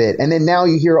the end of it. And then now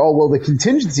you hear, the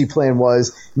contingency plan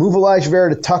was move Elijah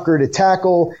Vera to Tucker to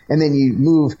tackle. And then you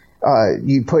move,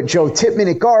 you put Joe Tippmann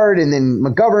at guard and then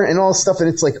McGovern and all this stuff. And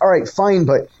it's like, all right, fine.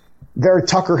 But Vera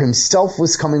Tucker himself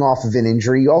was coming off of an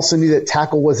injury. You also knew that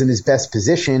tackle wasn't his best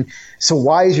position. So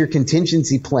why is your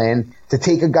contingency plan to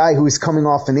take a guy who is coming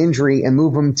off an injury and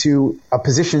move him to a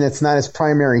position that's not his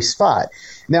primary spot?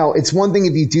 Now, it's one thing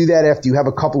if you do that after you have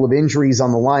a couple of injuries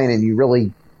on the line and you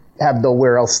really have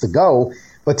nowhere else to go.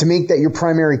 But to make that your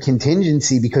primary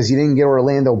contingency because you didn't get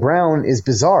Orlando Brown is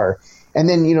bizarre. And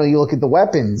then, you look at the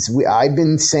weapons. I've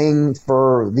been saying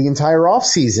for the entire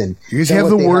offseason. You guys have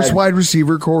the worst wide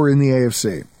receiver core in the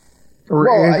AFC.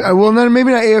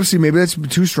 Maybe not AFC. Maybe that's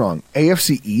too strong.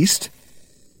 AFC East,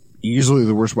 easily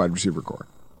the worst wide receiver core.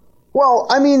 Well,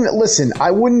 I mean, listen,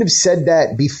 I wouldn't have said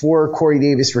that before Corey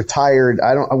Davis retired.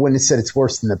 I wouldn't have said it's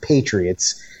worse than the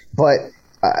Patriots. But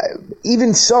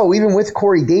even with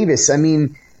Corey Davis, I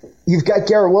mean, you've got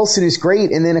Garrett Wilson, who's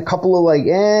great, and then a couple of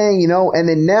and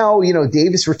then now,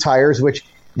 Davis retires, which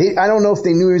I don't know if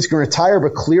they knew he was going to retire,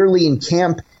 but clearly in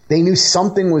camp, they knew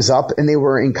something was up and they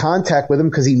were in contact with him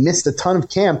because he missed a ton of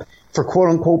camp for quote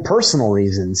unquote personal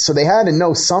reasons. So they had to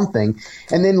know something.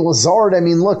 And then Lazard, I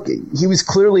mean, look, he was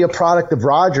clearly a product of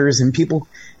Rodgers, and people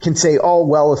can say,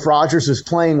 if Rodgers was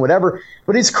playing, whatever,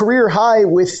 but his career high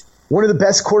with one of the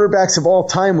best quarterbacks of all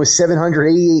time was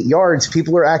 788 yards.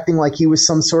 People are acting like he was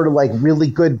some sort of really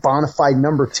good bona fide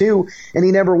number 2, and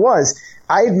he never was.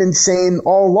 I had been saying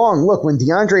all along, look, when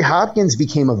DeAndre Hopkins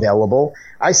became available,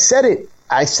 I said it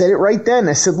right then.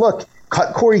 I said, look,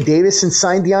 cut Corey Davis and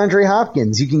sign DeAndre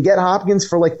Hopkins. You can get Hopkins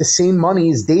for the same money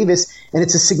as Davis, and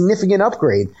it's a significant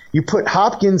upgrade. You put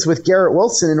Hopkins with Garrett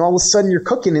Wilson, and all of a sudden you're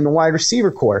cooking in the wide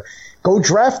receiver core. Go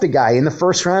draft a guy. In the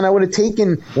first round, I would have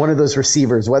taken one of those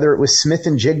receivers, whether it was Smith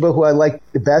and Jigba, who I like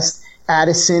the best,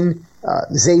 Addison,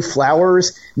 Zay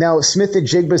Flowers. Now, Smith and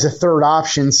Jigba is a third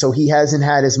option, so he hasn't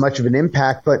had as much of an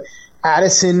impact, but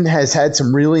Addison has had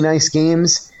some really nice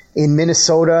games in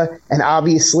Minnesota, and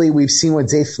obviously we've seen what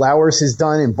Zay Flowers has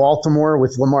done in Baltimore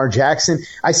with Lamar Jackson.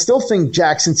 I still think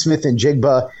Jackson Smith and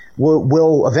Jigba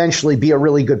will eventually be a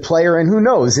really good player, and who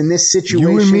knows, in this situation.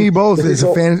 You and me both, as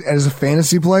a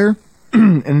fantasy player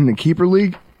and in the keeper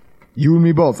league, you and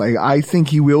me both. I think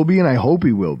he will be, and I hope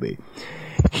he will be.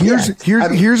 Here's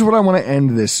what I want to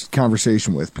end this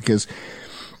conversation with, because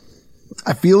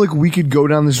I feel like we could go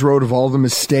down this road of all the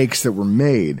mistakes that were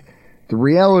made. The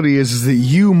reality is that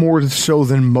you, more so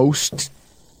than most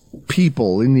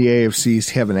people in the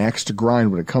AFC, have an axe to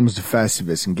grind when it comes to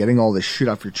Festivus and getting all this shit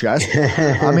off your chest.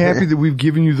 I'm happy that we've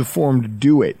given you the forum to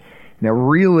do it. Now,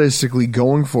 realistically,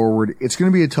 going forward, it's going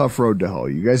to be a tough road to hoe.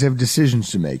 You guys have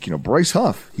decisions to make. Bryce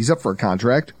Huff, he's up for a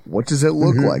contract. What does it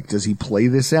look like? Does he play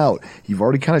this out? You've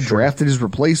already kind of drafted his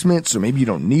replacement, so maybe you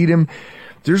don't need him.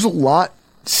 There's a lot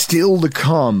still to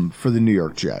come for the New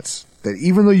York Jets. That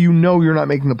even though you're not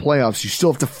making the playoffs, you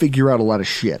still have to figure out a lot of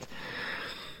shit.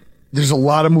 There's a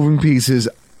lot of moving pieces.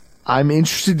 I'm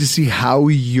interested to see how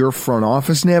your front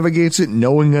office navigates it,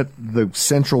 knowing that the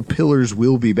central pillars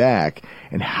will be back,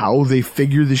 and how they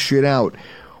figure this shit out.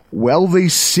 Well, they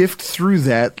sift through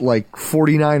that like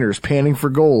 49ers panning for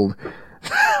gold.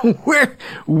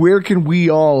 Where can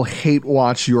we all hate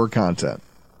watch your content?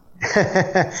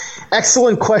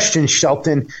 Excellent question,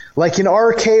 Shelton. Like an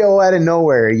RKO out of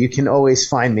nowhere, you can always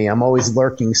find me. I'm always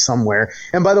lurking somewhere.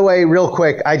 And by the way, real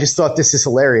quick, I just thought this is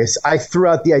hilarious. I threw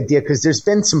out the idea because there's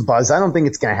been some buzz. I don't think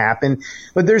it's going to happen,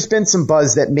 but there's been some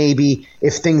buzz that maybe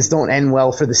if things don't end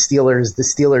well for the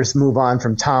Steelers move on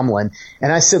from Tomlin.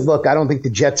 And I said, look, I don't think the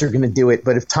Jets are going to do it,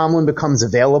 but if Tomlin becomes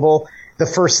available, the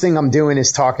first thing I'm doing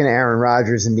is talking to Aaron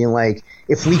Rodgers and being like,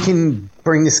 if we can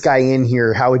bring this guy in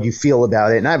here, how would you feel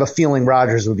about it? And I have a feeling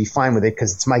Rodgers would be fine with it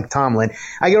because it's Mike Tomlin.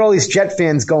 I get all these Jet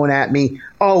fans going at me.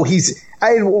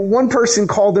 One person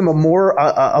called him a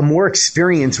more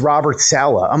experienced Robert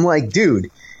Saleh. I'm like,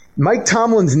 dude, Mike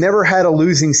Tomlin's never had a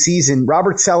losing season.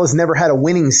 Robert Saleh's never had a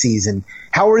winning season.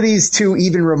 How are these two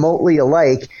even remotely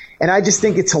alike? And I just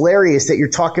think it's hilarious that you're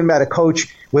talking about a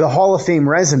coach with a Hall of Fame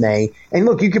resume. And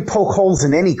look, you could poke holes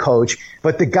in any coach,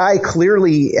 but the guy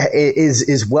clearly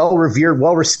is well revered,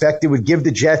 well respected, would give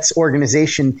the Jets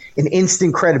organization an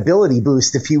instant credibility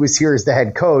boost if he was here as the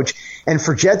head coach. And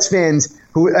for Jets fans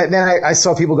who, then I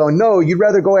saw people going, no, you'd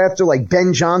rather go after like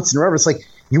Ben Johnson or whatever. It's like,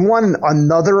 you want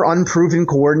another unproven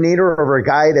coordinator over a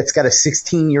guy that's got a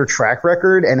 16-year track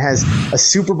record and has a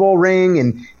Super Bowl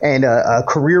ring and a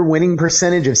career winning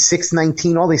percentage of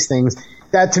 .619, all these things.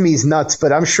 That to me is nuts,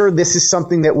 but I'm sure this is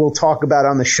something that we'll talk about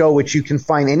on the show, which you can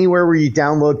find anywhere where you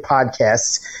download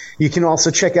podcasts. You can also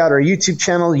check out our YouTube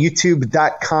channel,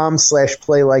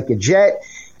 youtube.com/playlikeajet.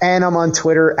 And I'm on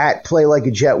Twitter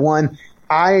 @playlikeajet1.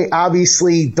 I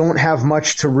obviously don't have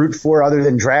much to root for other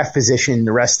than draft position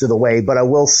the rest of the way, but I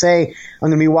will say I'm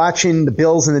going to be watching the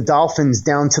Bills and the Dolphins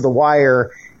down to the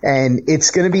wire, and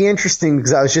it's going to be interesting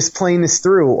because I was just playing this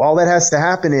through. All that has to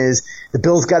happen is the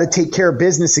Bills got to take care of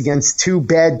business against two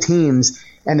bad teams,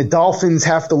 and the Dolphins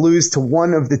have to lose to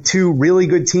one of the two really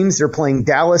good teams. They're playing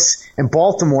Dallas and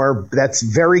Baltimore. That's a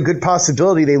very good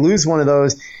possibility they lose one of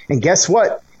those, and guess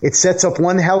what? It sets up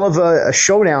one hell of a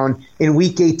showdown in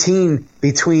Week 18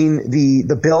 between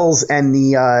the Bills and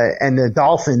the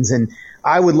Dolphins, and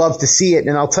I would love to see it.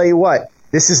 And I'll tell you what,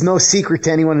 this is no secret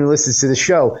to anyone who listens to the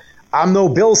show. I'm no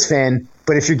Bills fan,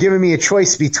 but if you're giving me a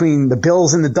choice between the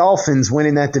Bills and the Dolphins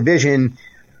winning that division,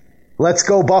 let's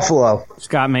go Buffalo.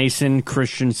 Scott Mason,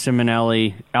 Christian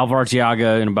Simonelli, Alvar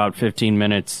Tiaga in about 15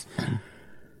 minutes.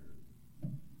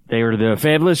 They were the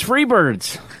fabulous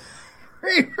Freebirds.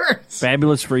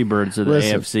 Fabulous Freebirds of the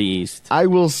AFC East. I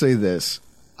will say this.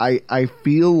 I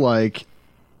feel like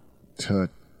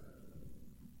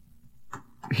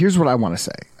here's what I want to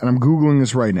say. And I'm Googling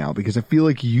this right now because I feel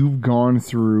like you've gone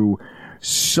through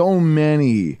so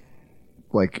many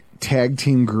like tag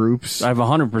team groups. I've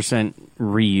 100%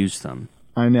 reused them.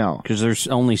 I know. Because there's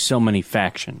only so many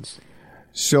factions.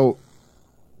 So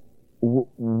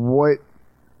what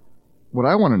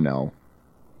I want to know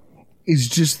is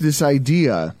just this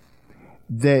idea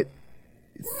that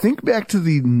think back to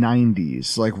the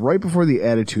 90s, like right before the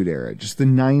Attitude Era, just the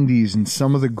 90s and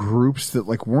some of the groups that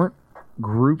like weren't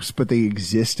groups, but they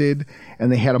existed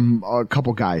and they had a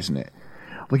couple guys in it.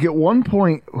 Like at one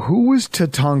point, who was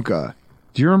Tatanka?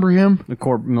 Do you remember him? The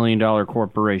 $250 million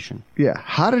corporation. Yeah.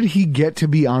 How did he get to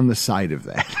be on the side of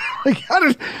that? Like,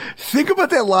 think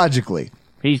about that logically.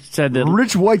 He said that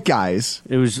rich white guys.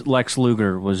 It was Lex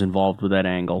Luger was involved with that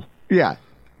angle. Yeah.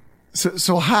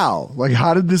 So how? Like,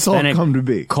 how did this all come to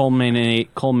be?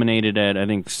 Culminated at, I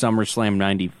think, SummerSlam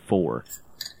 94.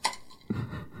 And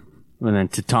then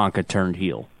Tatanka turned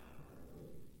heel.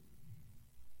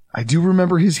 I do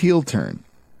remember his heel turn.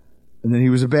 And then he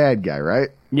was a bad guy, right?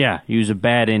 Yeah, he was a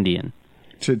bad Indian.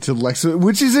 To Lex,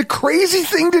 which is a crazy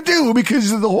thing to do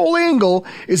because the whole angle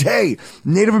is, hey,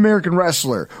 Native American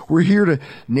wrestler. We're here to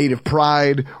Native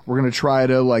pride. We're going to try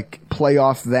to, like, play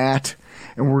off that.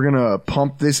 And we're going to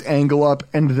pump this angle up.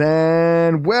 And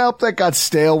then, well, that got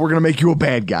stale. We're going to make you a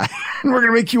bad guy. And we're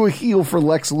going to make you a heel for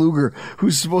Lex Luger,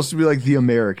 who's supposed to be like the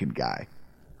American guy.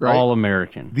 Right?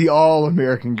 All-American. The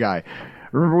all-American guy.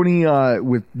 Remember when he,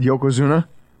 with Yokozuna?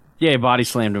 Yeah, he body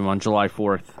slammed him on July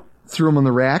 4th. Threw him on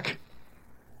the rack?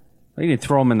 He didn't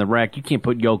throw him in the rack. You can't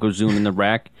put Yokozuna in the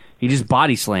rack. He just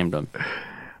body slammed him.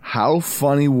 How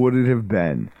funny would it have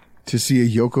been to see a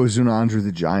Yokozuna-Andre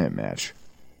the Giant match?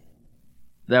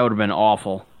 That would have been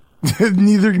awful.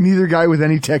 neither guy with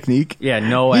any technique. Yeah,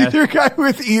 no. Neither guy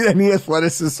with any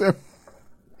athleticism.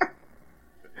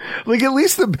 Like at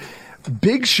least the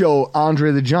Big Show,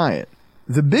 Andre the Giant.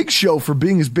 The Big Show, for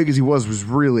being as big as he was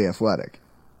really athletic.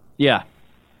 Yeah.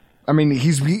 I mean,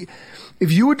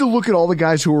 if you were to look at all the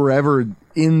guys who were ever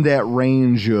in that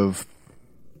range of,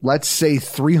 let's say,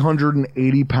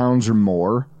 380 pounds or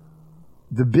more,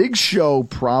 the Big Show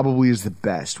probably is the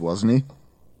best, wasn't he?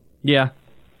 Yeah.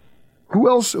 Who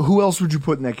else would you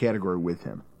put in that category with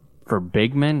him? For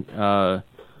big men, it was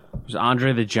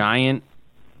Andre the Giant,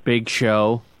 Big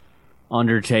Show,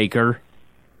 Undertaker,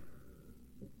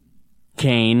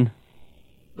 Kane,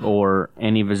 or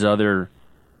any of his other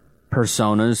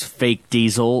personas, Fake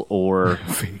Diesel or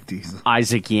Fake Diesel.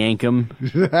 Isaac Yankem,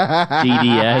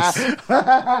 DDS.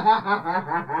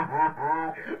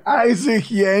 Isaac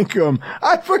Yankem.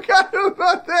 I forgot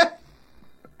about that.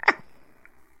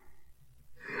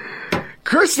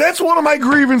 Chris, that's one of my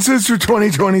grievances for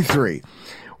 2023.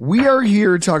 We are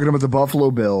here talking about the Buffalo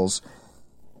Bills,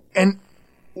 and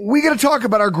we got to talk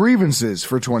about our grievances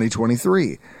for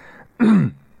 2023.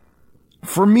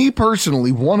 For me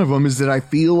personally, one of them is that I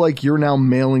feel like you're now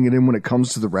mailing it in when it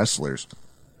comes to the wrestlers.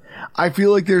 I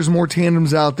feel like there's more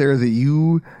tandems out there that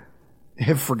you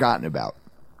have forgotten about.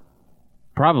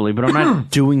 Probably, but I'm not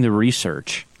doing the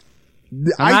research.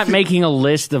 I'm not making a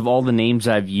list of all the names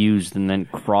I've used and then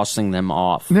crossing them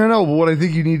off. No, but what I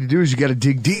think you need to do is you got to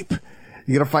dig deep.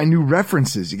 You got to find new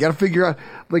references. You got to figure out,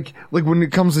 like when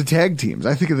it comes to tag teams,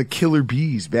 I think of the Killer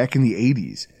Bees back in the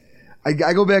 80s. I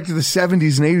go back to the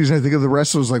 70s and 80s and I think of the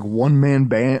wrestlers like One Man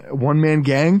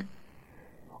Gang.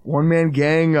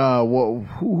 Who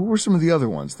were some of the other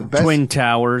ones? The best? Twin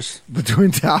Towers. The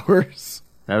Twin Towers.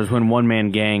 That was when One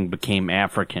Man Gang became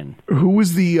African. Who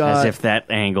was the... As if that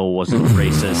angle wasn't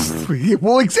racist.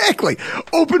 Well, exactly.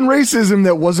 Open racism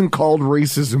that wasn't called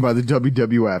racism by the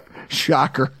WWF.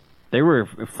 Shocker. They were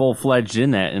full-fledged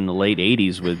in that in the late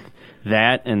 80s with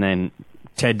that and then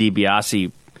Ted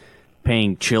DiBiase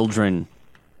paying children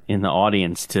in the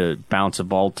audience to bounce a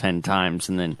ball 10 times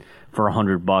and then for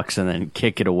 $100 and then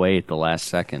kick it away at the last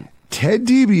second. Ted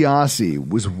DiBiase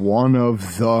was one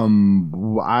of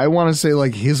the, I want to say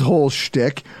like his whole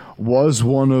shtick was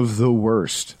one of the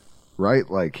worst, right?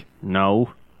 Like,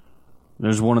 no,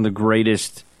 there's one of the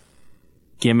greatest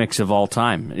gimmicks of all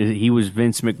time. He was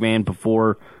Vince McMahon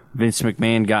before Vince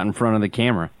McMahon got in front of the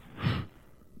camera.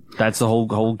 That's the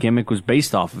whole gimmick was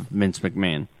based off of Vince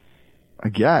McMahon. I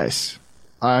guess.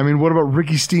 I mean, what about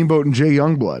Ricky Steamboat and Jay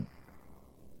Youngblood?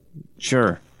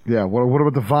 Sure. Yeah, what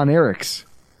about the Von Erichs?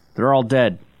 They're all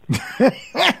dead.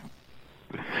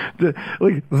 The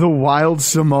Wild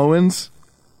Samoans?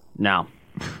 No.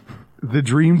 The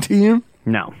Dream Team?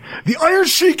 No. The Iron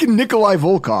Sheik and Nikolai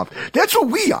Volkov. That's what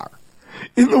we are.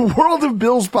 In the world of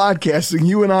Bill's podcasting,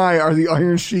 you and I are the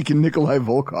Iron Sheik and Nikolai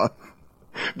Volkov.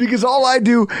 Because all I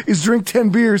do is drink 10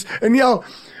 beers and yell,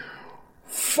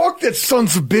 fuck that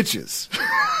sons of bitches.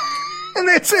 And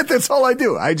that's it. That's all I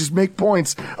do. I just make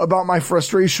points about my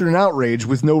frustration and outrage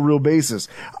with no real basis.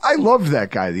 I loved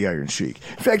that guy, the Iron Sheik.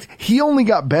 In fact, he only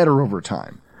got better over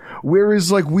time. Whereas,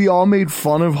 like, we all made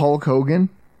fun of Hulk Hogan,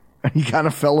 and he kind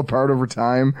of fell apart over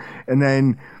time. And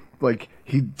then, like,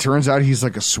 he turns out he's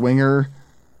like a swinger,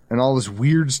 and all this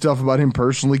weird stuff about him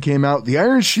personally came out. The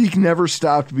Iron Sheik never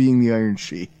stopped being the Iron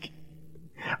Sheik.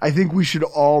 I think we should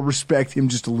all respect him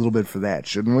just a little bit for that,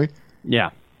 shouldn't we?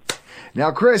 Yeah.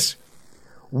 Now, Chris,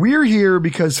 we're here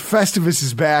because Festivus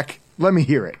is back. Let me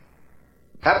hear it.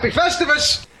 Happy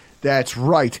Festivus! That's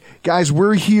right. Guys,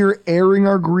 we're here airing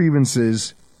our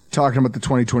grievances, talking about the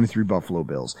 2023 Buffalo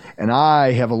Bills. And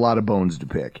I have a lot of bones to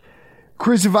pick.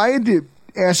 Chris, if I had to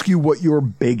ask you what your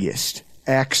biggest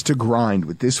axe to grind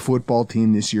with this football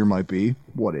team this year might be,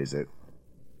 what is it?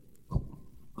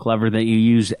 Clever that you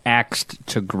use axed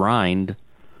to grind,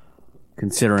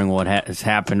 considering what has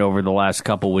happened over the last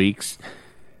couple weeks.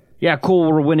 Yeah,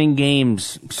 cool, we're winning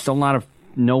games. Still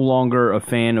no longer a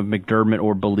fan of McDermott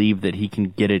or believe that he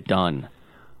can get it done.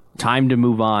 Time to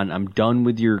move on. I'm done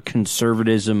with your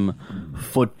conservatism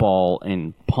football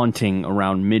and punting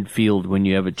around midfield when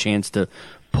you have a chance to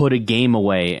put a game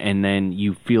away and then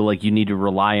you feel like you need to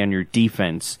rely on your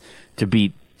defense to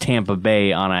beat Tampa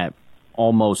Bay on a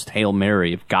almost Hail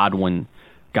Mary if Godwin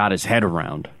got his head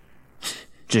around.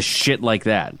 Just shit like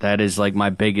that. That is like my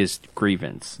biggest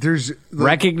grievance.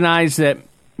 Recognize that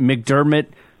McDermott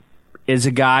is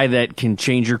a guy that can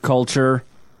change your culture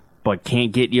but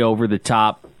can't get you over the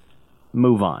top.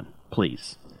 Move on,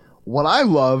 please. What I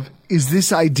love is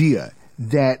this idea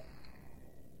that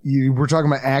we're talking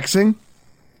about axing.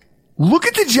 Look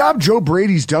at the job Joe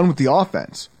Brady's done with the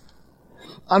offense.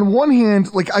 On one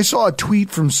hand, like I saw a tweet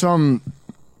from some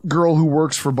girl who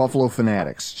works for Buffalo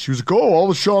Fanatics. She was like, oh, all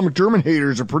the Sean McDermott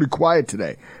haters are pretty quiet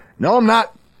today. No, I'm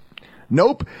not.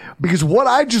 Nope. Because what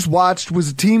I just watched was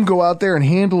a team go out there and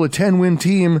handle a 10-win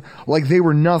team like they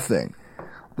were nothing.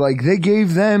 Like they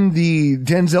gave them the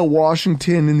Denzel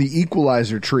Washington and the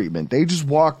Equalizer treatment. They just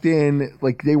walked in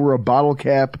like they were a bottle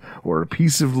cap or a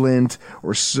piece of lint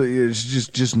or it's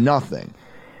just nothing.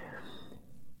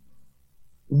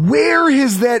 Where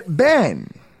has that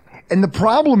been? And the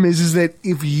problem is that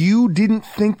if you didn't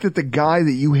think that the guy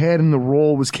that you had in the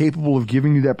role was capable of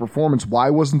giving you that performance, why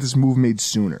wasn't this move made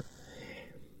sooner?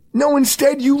 No,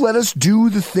 instead you let us do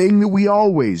the thing that we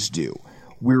always do.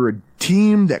 We're a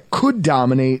team that could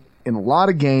dominate in a lot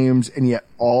of games, and yet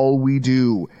all we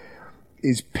do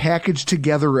is package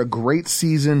together a great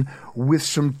season with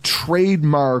some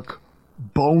trademark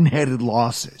boneheaded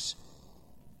losses.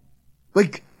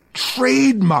 Like,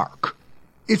 trademark.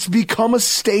 It's become a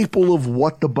staple of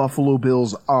what the Buffalo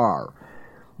Bills are.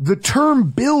 The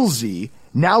term Billsy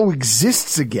now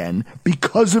exists again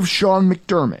because of Sean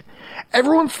McDermott.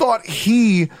 Everyone thought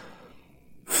he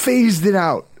phased it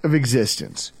out of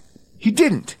existence. He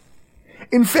didn't.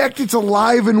 In fact, it's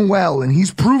alive and well, and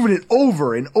he's proven it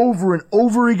over and over and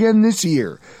over again this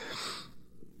year.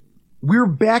 We're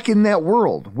back in that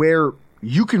world where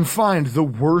you can find the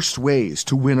worst ways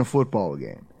to win a football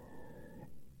game.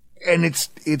 And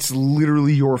it's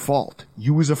literally your fault.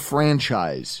 You as a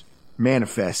franchise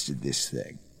manifested this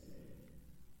thing.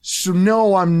 So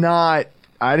no, I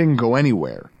didn't go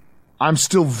anywhere. I'm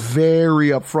still very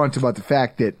upfront about the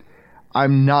fact that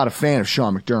I'm not a fan of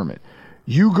Sean McDermott.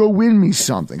 You go win me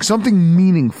something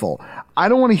meaningful. I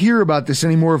don't want to hear about this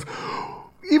anymore.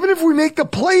 Even if we make the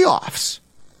playoffs,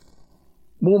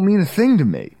 won't mean a thing to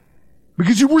me.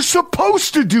 Because you were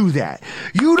supposed to do that.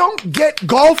 You don't get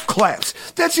golf claps.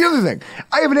 That's the other thing.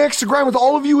 I have an axe to grind with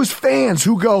all of you as fans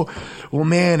who go, well,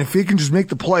 man, if he can just make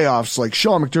the playoffs, like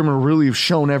Sean McDermott will really have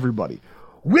shown everybody.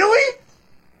 Will he?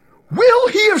 Will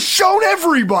he have shown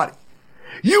everybody?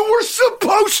 You were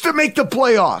supposed to make the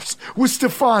playoffs with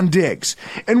Stephon Diggs.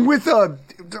 And with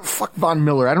fuck Von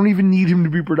Miller. I don't even need him to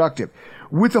be productive.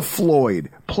 With a Floyd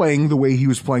playing the way he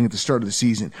was playing at the start of the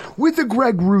season, with a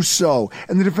Greg Rousseau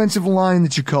and the defensive line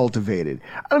that you cultivated.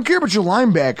 I don't care about your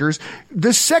linebackers,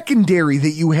 the secondary that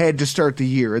you had to start the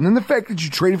year, and then the fact that you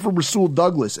traded for Rasul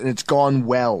Douglas and it's gone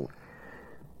well.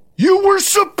 You were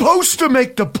supposed to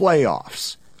make the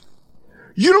playoffs.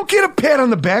 You don't get a pat on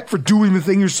the back for doing the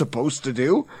thing you're supposed to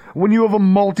do when you have a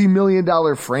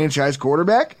multi-million-dollar franchise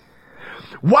quarterback.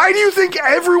 Why do you think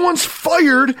everyone's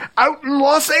fired out in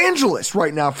Los Angeles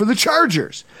right now for the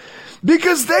Chargers?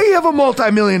 Because they have a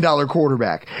multi-million-dollar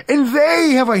quarterback, and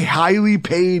they have a highly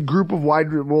paid group of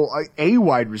a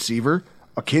wide receiver,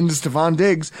 akin to Stephon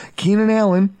Diggs, Keenan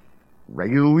Allen,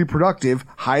 regularly productive,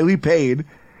 highly paid.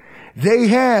 They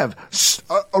have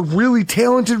a really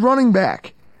talented running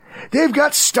back. They've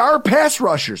got star pass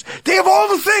rushers. They have all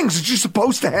the things that you're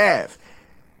supposed to have.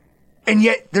 And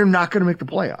yet, they're not going to make the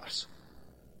playoffs.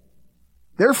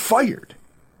 They're fired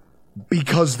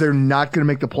because they're not going to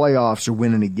make the playoffs or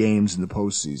win any games in the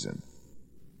postseason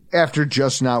after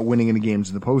just not winning any games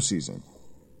in the postseason.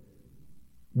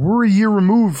 We're a year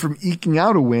removed from eking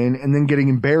out a win and then getting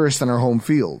embarrassed on our home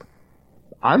field.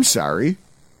 I'm sorry.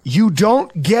 You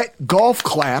don't get golf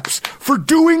claps for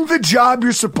doing the job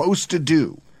you're supposed to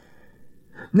do.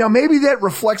 Now, maybe that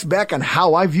reflects back on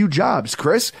how I view jobs,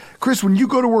 Chris. Chris, when you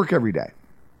go to work every day,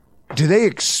 do they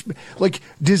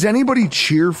does anybody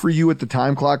cheer for you at the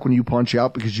time clock when you punch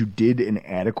out because you did an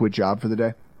adequate job for the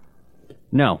day?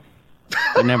 No,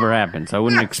 it never happens. I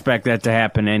wouldn't expect that to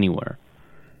happen anywhere.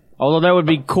 Although that would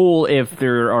be cool if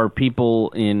there are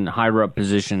people in higher up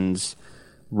positions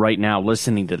right now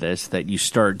listening to this that you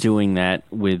start doing that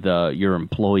with your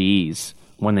employees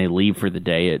when they leave for the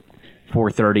day at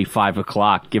 4:30, 5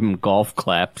 o'clock. Give them golf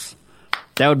claps.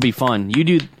 That would be fun. You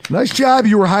do. Nice job.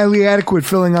 You were highly adequate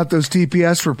filling out those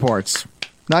TPS reports.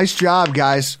 Nice job,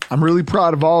 guys. I'm really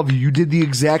proud of all of you. You did the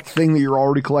exact thing that you're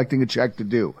already collecting a check to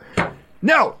do.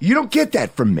 No, you don't get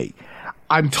that from me.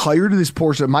 I'm tired of this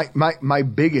portion. My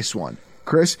biggest one.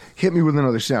 Chris, hit me with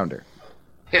another sounder.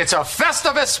 It's a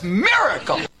Festivus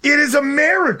miracle. It is a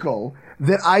miracle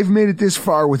that I've made it this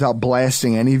far without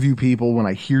blasting any of you people. When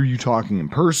I hear you talking in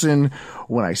person,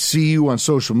 when I see you on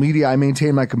social media, I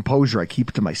maintain my composure. I keep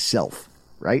it to myself,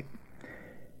 right?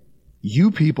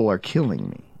 You people are killing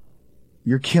me.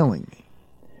 You're killing me.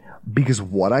 Because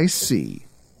what I see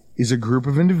is a group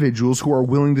of individuals who are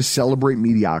willing to celebrate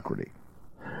mediocrity.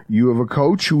 You have a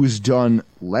coach who has done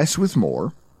less with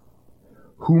more,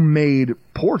 who made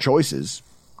poor choices.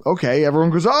 Okay,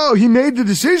 everyone goes, oh, he made the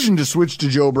decision to switch to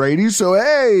Joe Brady, so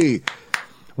hey,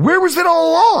 where was it all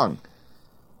along?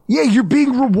 Yeah, you're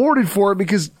being rewarded for it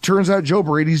because it turns out Joe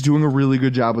Brady's doing a really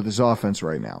good job with his offense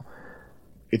right now.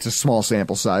 It's a small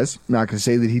sample size. I'm not going to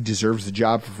say that he deserves the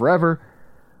job for forever,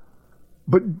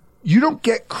 but you don't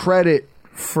get credit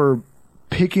for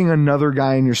picking another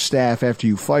guy in your staff after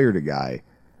you fired a guy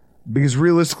because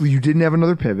realistically you didn't have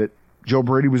another pivot. Joe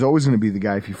Brady was always going to be the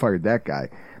guy if you fired that guy.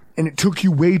 And it took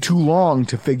you way too long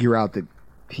to figure out that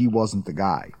he wasn't the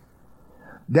guy.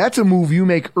 That's a move you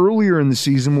make earlier in the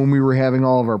season when we were having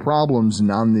all of our problems and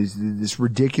on this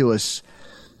ridiculous...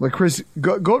 Like, Chris,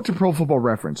 go up to Pro Football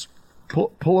Reference.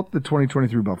 Pull up the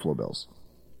 2023 Buffalo Bills.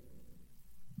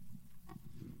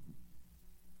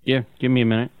 Yeah, give me a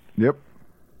minute. Yep.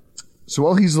 So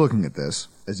while he's looking at this,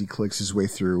 as he clicks his way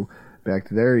through, back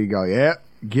to there you go. Yeah,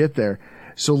 get there.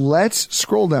 So let's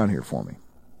scroll down here for me.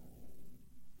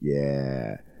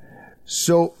 Yeah.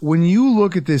 So when you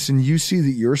look at this and you see that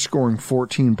you're scoring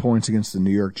 14 points against the New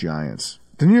York Giants,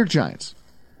 and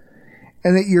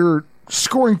that you're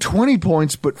scoring 20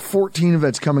 points, but 14 of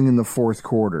that's coming in the fourth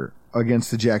quarter,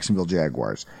 against the Jacksonville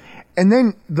Jaguars. And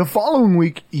then the following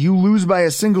week, you lose by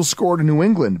a single score to New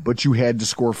England, but you had to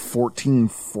score 14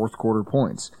 fourth-quarter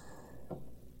points.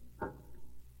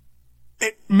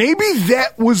 Maybe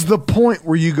that was the point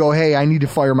where you go, hey, I need to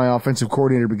fire my offensive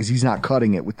coordinator because he's not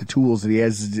cutting it with the tools that he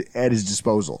has at his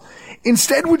disposal.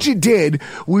 Instead, what you did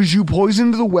was you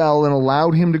poisoned the well and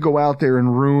allowed him to go out there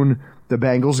and ruin the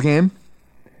Bengals game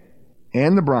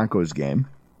and the Broncos game.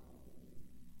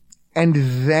 And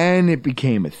then it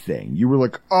became a thing. You were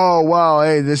like, oh, wow,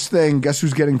 hey, this thing, guess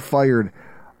who's getting fired?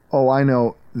 Oh, I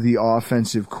know, the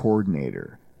offensive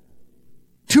coordinator.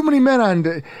 Too many men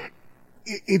on...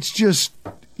 It's just,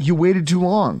 you waited too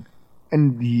long.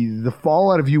 And the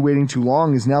fallout of you waiting too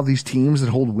long is now these teams that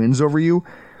hold wins over you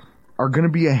are going to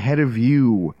be ahead of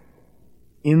you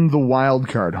in the wild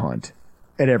card hunt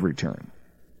at every turn.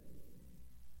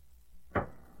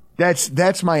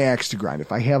 That's my axe to grind.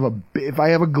 If I have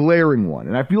a glaring one,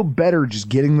 and I feel better just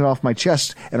getting it off my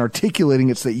chest and articulating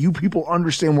it so that you people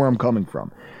understand where I'm coming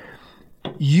from.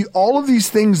 All of these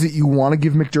things that you want to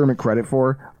give McDermott credit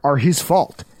for are his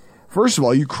fault. First of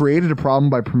all, you created a problem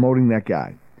by promoting that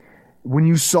guy. When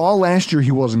you saw last year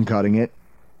he wasn't cutting it,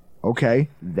 okay,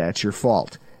 that's your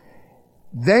fault.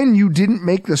 Then you didn't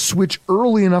make the switch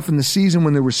early enough in the season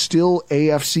when there were still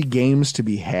AFC games to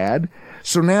be had.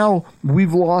 So now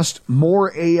we've lost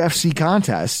more AFC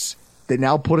contests that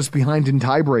now put us behind in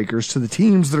tiebreakers to the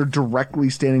teams that are directly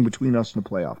standing between us and the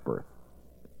playoff berth.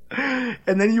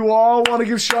 And then you all want to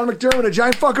give Sean McDermott a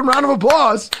giant fucking round of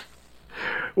applause.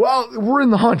 Well, we're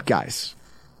in the hunt, guys.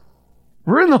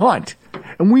 We're in the hunt.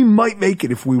 And we might make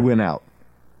it if we win out.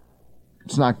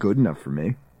 It's not good enough for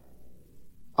me.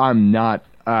 I'm not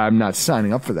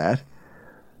signing up for that.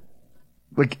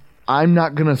 Like, I'm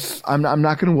not gonna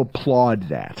applaud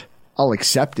that. I'll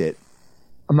accept it.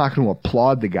 I'm not gonna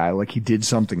applaud the guy like he did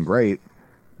something great.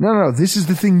 No. This is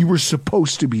the thing you were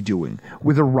supposed to be doing.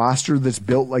 With a roster that's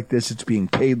built like this, it's being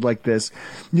paid like this.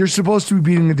 You're supposed to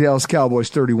be beating the Dallas Cowboys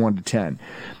 31-10.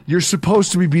 You're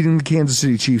supposed to be beating the Kansas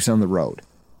City Chiefs on the road.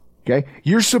 Okay?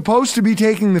 You're supposed to be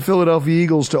taking the Philadelphia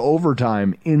Eagles to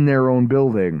overtime in their own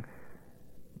building.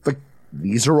 Like,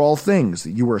 these are all things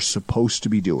that you are supposed to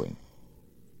be doing.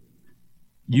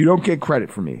 You don't get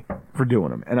credit for me for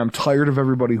doing them. And I'm tired of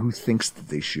everybody who thinks that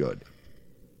they should.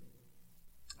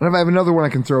 And if I have another one I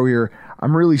can throw here,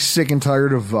 I'm really sick and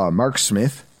tired of Mark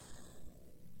Smith.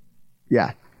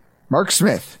 Yeah, Mark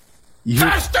Smith.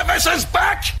 Festivus is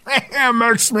back!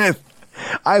 Mark Smith.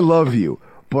 I love you.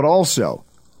 But also,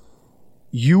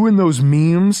 you and those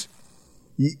memes.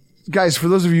 Guys, for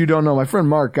those of you who don't know, my friend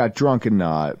Mark got drunk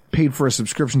and paid for a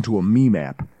subscription to a meme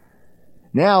app.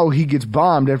 Now he gets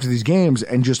bombed after these games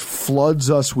and just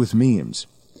floods us with memes.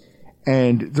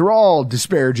 And they're all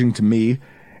disparaging to me.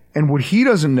 And what he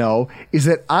doesn't know is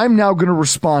that I'm now going to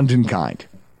respond in kind.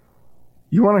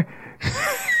 You want to...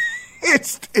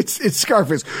 it's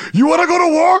Scarface. You want to go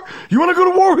to war? You want to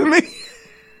go to war with me?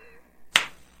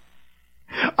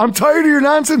 I'm tired of your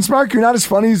nonsense, Mark. You're not as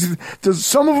funny as...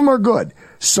 Some of them are good.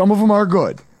 Some of them are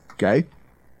good. Okay?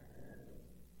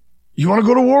 You want to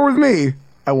go to war with me?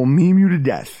 I will meme you to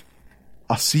death.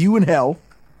 I'll see you in hell.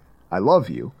 I love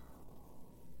you.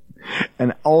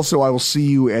 And also, I will see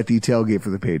you at the tailgate for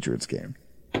the Patriots game.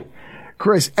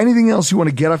 Chris, anything else you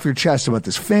want to get off your chest about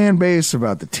this fan base,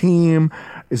 about the team?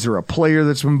 Is there a player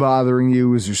that's been bothering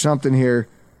you? Is there something here?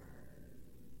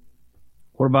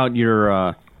 What about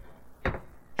your,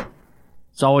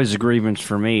 it's always a grievance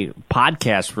for me,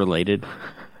 podcast related,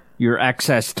 your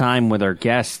excess time with our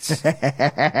guests.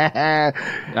 I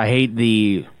hate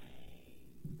the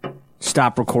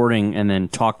stop recording and then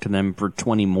talk to them for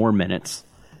 20 more minutes.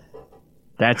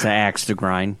 That's an axe to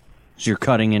grind. So you're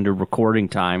cutting into recording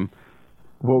time.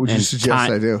 What would you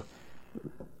suggest I do?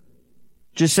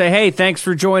 Just say, hey, thanks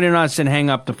for joining us, and hang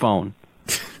up the phone.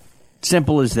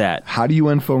 Simple as that. How do you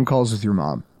end phone calls with your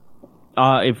mom?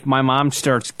 If my mom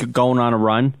starts going on a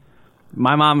run,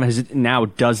 my mom now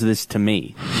does this to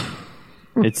me.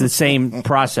 It's the same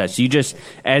process. You just,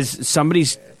 as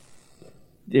somebody's,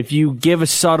 if you give a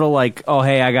subtle like, oh,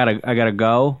 hey, I gotta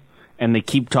go, and they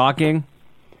keep talking,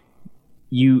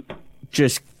 you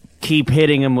just keep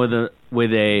hitting them with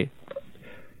a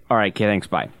all right, okay, thanks,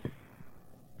 bye.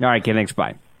 All right, okay, thanks,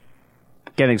 bye.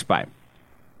 Okay, thanks, bye.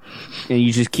 And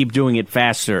you just keep doing it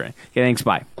faster. Okay, thanks,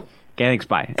 bye. Okay, thanks,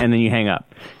 bye. And then you hang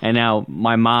up. And now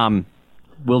my mom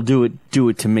will do it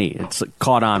to me. It's like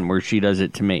caught on where she does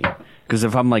it to me. Because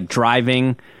if I'm like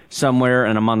driving somewhere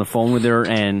and I'm on the phone with her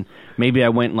and maybe I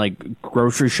went like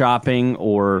grocery shopping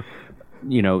or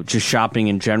just shopping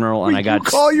in general, and I got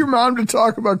call your mom to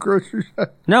talk about grocery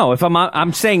shopping. No,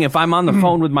 I'm saying if I'm on the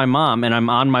phone with my mom and I'm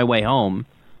on my way home,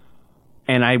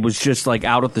 and I was just like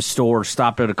out at the store,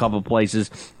 stopped at a couple places,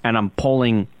 and I'm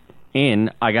pulling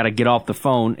in, I got to get off the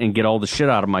phone and get all the shit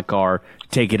out of my car,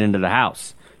 take it into the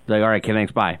house. Like, all right, okay,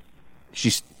 thanks, bye.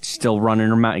 She's still running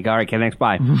her mouth. All right, okay, thanks,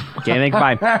 bye. Okay, thanks,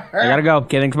 bye. I gotta go.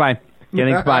 Okay, thanks, bye.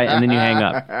 Okay, thanks, bye, and then you hang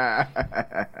up.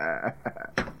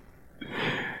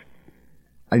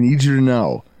 I need you to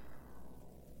know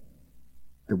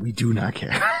that we do not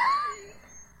care.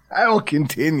 I will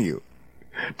continue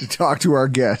to talk to our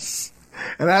guests,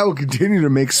 and I will continue to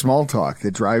make small talk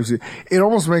that drives it. It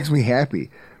almost makes me happy.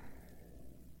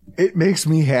 It makes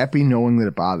me happy knowing that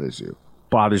it bothers you.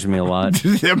 Bothers me a lot.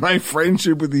 That my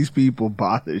friendship with these people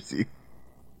bothers you.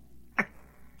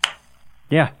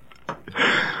 Yeah.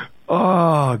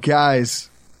 Oh, guys.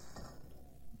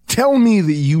 Tell me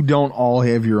that you don't all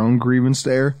have your own grievance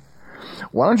there.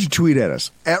 Why don't you tweet at us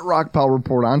at Rockpile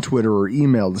Report on Twitter or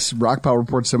email this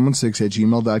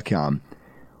rockpilereport716@gmail.com.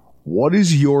 What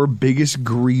is your biggest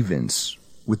grievance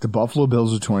with the Buffalo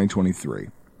Bills of 2023?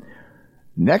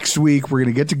 Next week, we're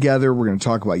going to get together. We're going to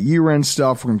talk about year-end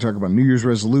stuff. We're going to talk about New Year's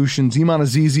resolutions. Iman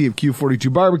Azizi of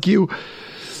Q42 Barbecue,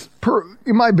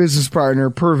 my business partner,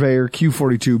 purveyor,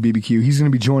 Q42 BBQ. He's going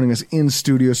to be joining us in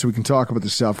studio so we can talk about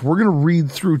this stuff. We're going to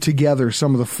read through together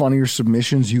some of the funnier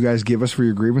submissions you guys give us for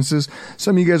your grievances.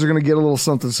 Some of you guys are going to get a little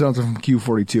something from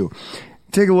Q42.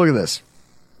 Take a look at this.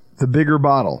 The bigger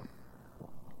bottle.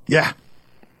 Yeah.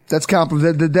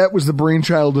 That was the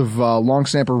brainchild of long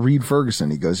snapper Reed Ferguson.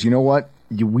 He goes, you know what?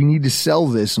 We need to sell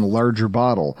this in a larger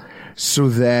bottle so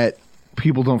that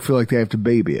people don't feel like they have to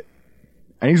baby it.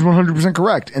 And he's 100%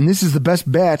 correct. And this is the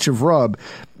best batch of rub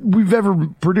we've ever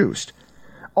produced.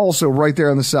 Also, right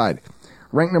there on the side,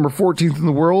 ranked number 14th in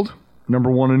the world, number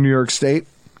 1 in New York State.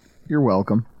 You're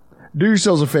welcome. Do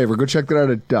yourselves a favor. Go check that out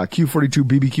at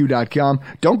Q42BBQ.com.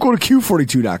 Don't go to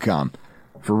Q42.com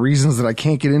for reasons that I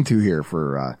can't get into here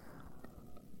for,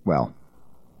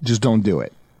 just don't do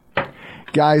it.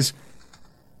 Guys,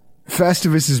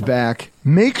 Festivus is back.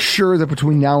 Make sure that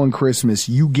between now and Christmas,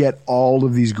 you get all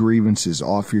of these grievances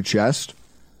off your chest.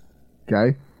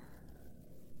 Okay?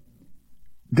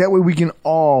 That way we can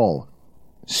all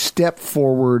step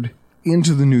forward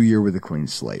into the new year with a clean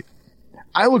slate.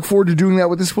 I look forward to doing that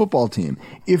with this football team,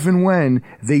 if and when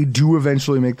they do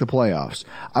eventually make the playoffs.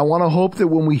 I want to hope that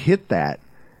when we hit that,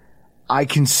 I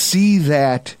can see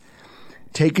that,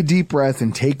 take a deep breath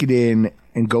and take it in,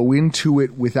 and go into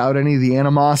it without any of the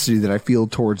animosity that I feel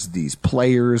towards these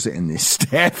players and this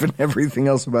staff and everything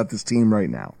else about this team right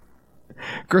now.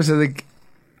 Chris, I think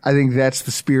that's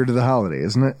the spirit of the holiday,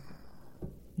 isn't it?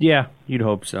 Yeah, you'd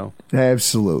hope so.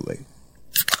 Absolutely.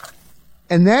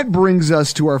 And that brings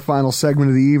us to our final segment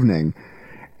of the evening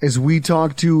as we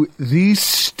talk to the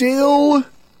still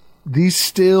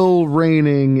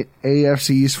reigning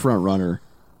AFC East frontrunner,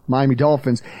 Miami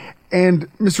Dolphins,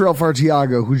 and Mr. Alfaro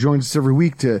Tiago, who joins us every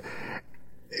week to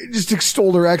just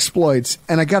extol their exploits.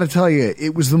 And I got to tell you,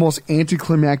 it was the most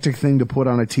anticlimactic thing to put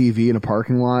on a TV in a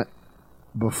parking lot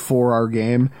before our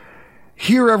game.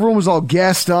 Here, everyone was all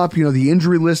gassed up. You know, the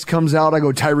injury list comes out. I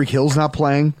go, Tyreek Hill's not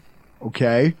playing.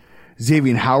 Okay.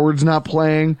 Xavier Howard's not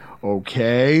playing.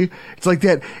 Okay. It's like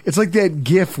that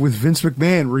gif with Vince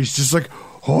McMahon where he's just like,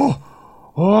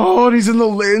 and he's in the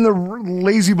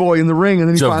lazy boy in the ring, and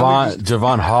then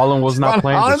Javon Holland was not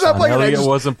playing. Elliott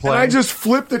wasn't playing. And I just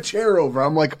flipped the chair over.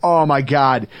 I'm like, oh my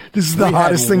god, this is the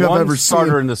hottest thing I've ever seen.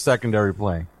 Starter in the secondary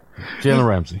playing, Jalen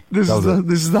Ramsey. This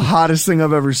is the hottest thing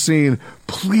I've ever seen.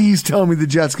 Please tell me the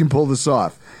Jets can pull this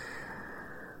off.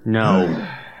 No.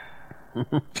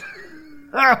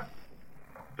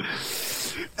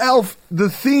 Alf, the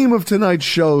theme of tonight's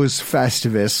show is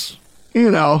Festivus.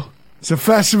 You know. It's a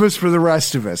Festivus for the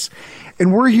rest of us.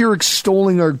 And we're here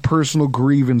extolling our personal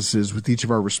grievances with each of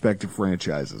our respective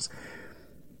franchises.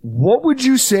 What would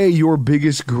you say your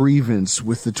biggest grievance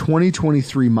with the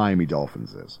 2023 Miami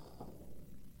Dolphins is?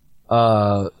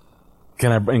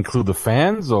 Can I include the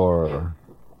fans, or?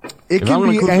 It can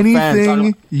be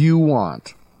anything you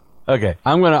want. Okay,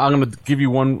 I'm gonna give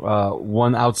you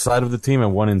one outside of the team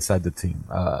and one inside the team.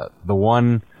 The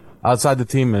one outside the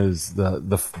team is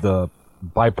the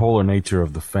bipolar nature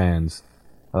of the fans.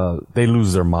 They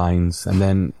lose their minds, and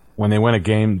then when they win a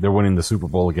game, they're winning the Super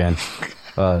Bowl again.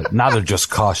 Now they're just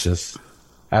cautious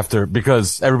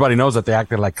because everybody knows that they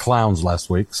acted like clowns last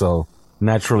week. So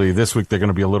naturally, this week they're going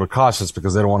to be a little cautious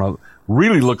because they don't want to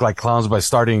really look like clowns by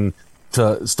starting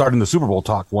the Super Bowl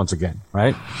talk once again,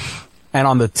 right? And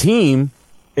on the team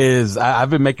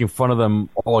I've been making fun of them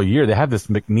all year. They have this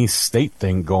McNeese State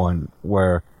thing going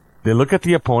where they look at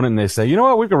the opponent and they say, you know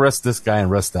what, we can rest this guy and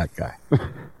rest that guy.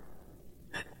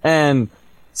 And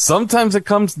sometimes it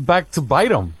comes back to bite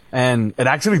them. And it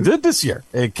actually did this year.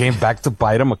 It came back to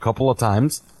bite them a couple of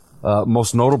times,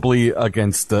 most notably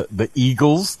against the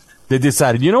Eagles. They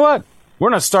decided, you know what, we're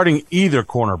not starting either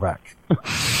cornerback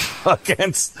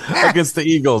against the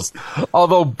Eagles.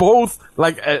 Although both,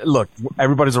 look,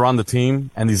 everybody's around the team,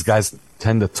 and these guys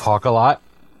tend to talk a lot.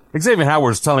 Xavier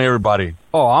Howard's telling everybody,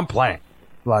 oh, I'm playing.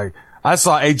 Like, I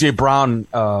saw A.J. Brown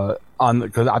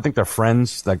because I think they're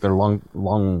friends, like they're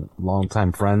long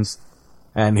time friends.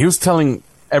 And he was telling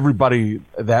everybody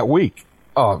that week,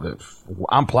 oh,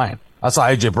 I'm playing. I saw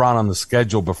A.J. Brown on the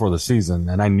schedule before the season,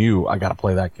 and I knew I got to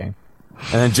play that game.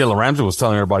 And then Jalen Ramsey was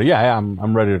telling everybody, yeah,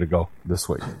 I'm ready to go this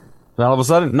week. Then all of a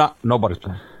sudden, nobody's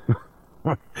playing.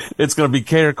 It's going to be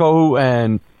Kader Kohu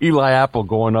and Eli Apple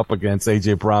going up against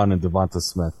A.J. Brown and Devonta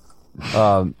Smith.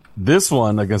 This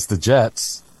one against the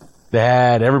Jets, they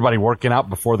had everybody working out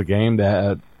before the game.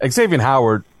 Xavier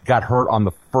Howard got hurt on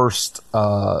the first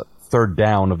third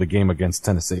down of the game against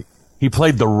Tennessee. He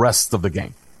played the rest of the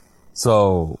game.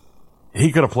 So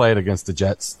he could have played against the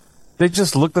Jets. They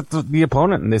just looked at the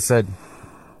opponent and they said,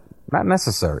 not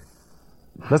necessary.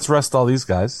 Let's rest all these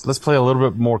guys. Let's play a little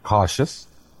bit more cautious,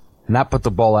 not put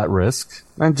the ball at risk,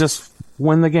 and just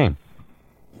win the game.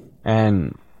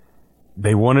 And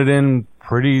they won it in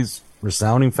pretty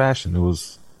resounding fashion. It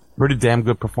was pretty damn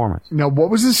good performance. Now, what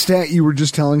was the stat you were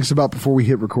just telling us about before we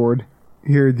hit record?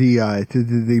 Here,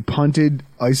 they punted,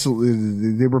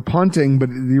 they were punting, but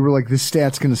you were like, this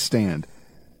stat's going to stand.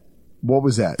 What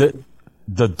was that?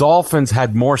 The Dolphins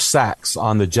had more sacks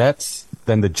on the Jets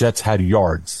than the Jets had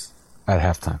yards at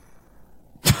halftime.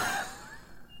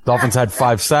 Dolphins had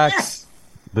 5 sacks.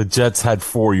 The Jets had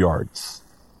 4 yards.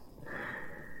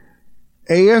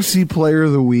 AFC Player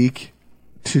of the Week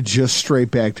to just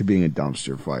straight back to being a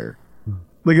dumpster fire.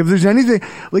 Like, if there's anything,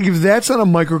 like, if that's not a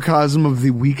microcosm of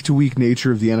the week-to-week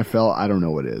nature of the NFL, I don't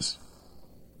know what is.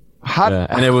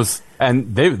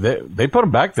 And they put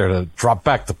him back there to drop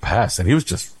back the pass, and he was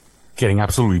just getting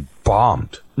absolutely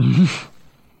bombed.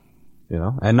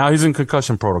 And now he's in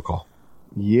concussion protocol.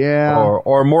 Yeah.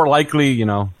 Or more likely,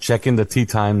 checking the tee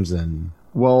times and.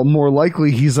 Well, more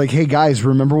likely he's like, hey guys,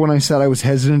 remember when I said I was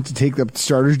hesitant to take the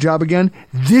starter's job again?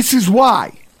 This is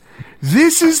why.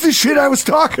 This is the shit I was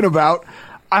talking about.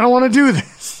 I don't want to do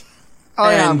this.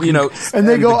 And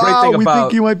they go, we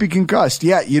think you might be concussed.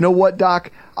 Yeah, you know what,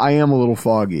 Doc? I am a little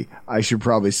foggy. I should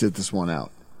probably sit this one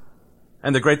out.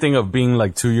 And the great thing of being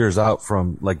like 2 years out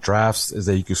from like drafts is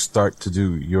that you can start to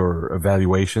do your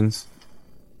evaluations.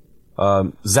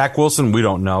 Zach Wilson, we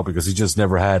don't know because he just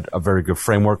never had a very good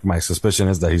framework. My suspicion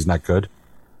is that he's not good.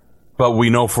 But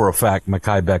we know for a fact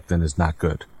Mekhi Becton is not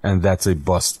good. And that's a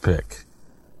bust pick.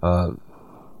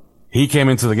 He came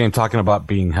into the game talking about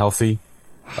being healthy.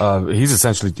 He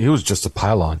was just a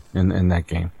pylon in that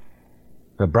game.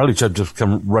 Bradley Chubb just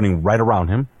come running right around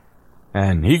him.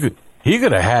 And he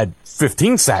could have had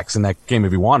 15 sacks in that game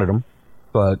if he wanted them.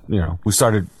 But, we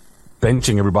started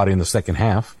benching everybody in the second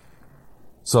half.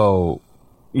 So,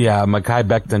 yeah, Mekhi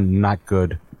Becton, not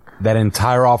good. That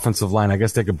entire offensive line, I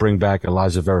guess they could bring back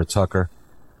Elijah Vera Tucker.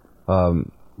 Joe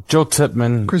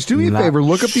Tippmann. Chris, do me a favor.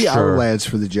 Look up the hour lads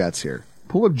for the Jets here.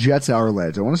 Pull up Jets hour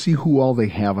lads. I want to see who all they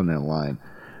have on that line.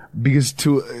 Because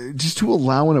to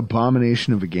allow an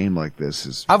abomination of a game like this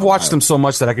is. I've watched them so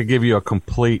much that I could give you a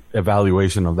complete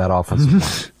evaluation of that offensive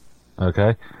line.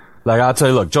 Okay? Like, I'll tell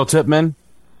you, look, Joe Tippmann,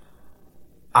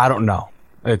 I don't know.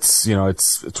 It's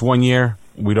 1 year.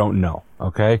 We don't know.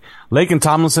 Okay? Laken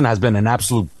Tomlinson has been an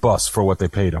absolute bust for what they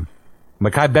paid him.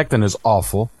 Mekhi Becton is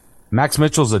awful. Max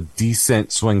Mitchell's a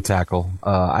decent swing tackle.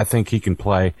 I think he can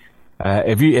play.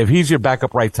 If he's your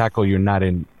backup right tackle, you're not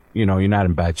in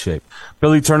bad shape.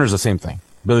 Billy Turner's the same thing.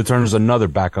 Billy Turner's another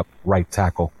backup right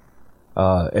tackle.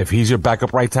 If he's your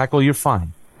backup right tackle, you're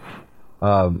fine.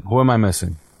 Who am I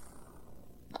missing?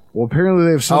 Well, apparently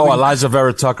they have something. Elijah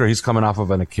Vera Tucker. He's coming off of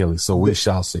an Achilles, so we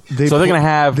shall see. They're going to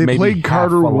have. They played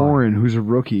Carter Warren, who's a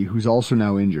rookie, who's also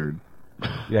now injured.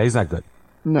 Yeah, he's not good.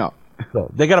 No. So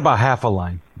they got about half a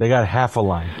line. They got half a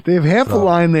line. They have half a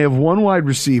line. They have one wide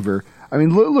receiver. I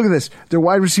mean, look at this. Their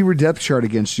wide receiver depth chart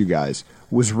against you guys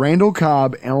was Randall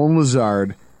Cobb, Allen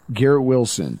Lazard, Garrett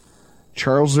Wilson,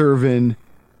 Charles Irvin,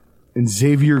 and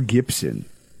Xavier Gibson.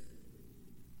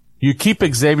 You keep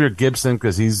Xavier Gibson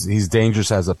because he's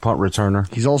dangerous as a punt returner.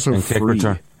 He's also free.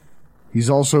 He's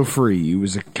also free. He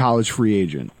was a college free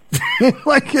agent.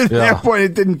 Like at that point,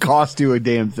 it didn't cost you a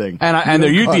damn thing. And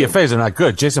their UDFAs are not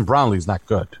good. Jason Brownlee's not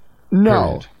good.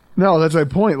 No, that's my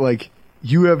point. Like,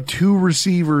 you have 2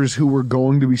 receivers who were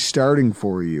going to be starting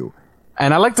for you,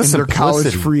 And I like the they're college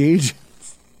simplicity. free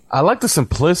agents. I like the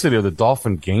simplicity of the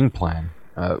Dolphin game plan.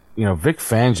 Vic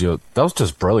Fangio, that was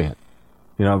just brilliant.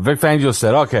 Vic Fangio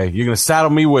said, okay, you're going to saddle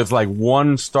me with like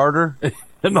one starter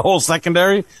in the whole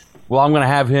secondary? Well, I'm going to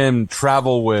have him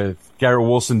travel with Garrett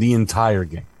Wilson the entire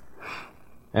game.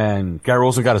 And Garrett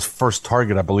Wilson got his first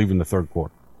target, I believe, in the third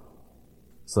quarter.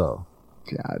 So,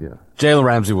 God. Jalen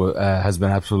Ramsey has been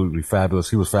absolutely fabulous.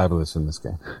 He was fabulous in this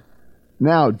game.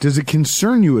 Now, does it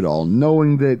concern you at all,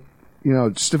 knowing that,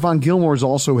 Stephon Gilmore is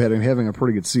also having a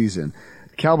pretty good season?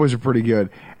 The Cowboys are pretty good.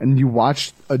 And you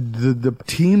watch the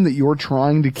team that you're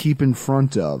trying to keep in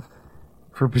front of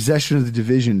for possession of the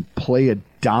division play a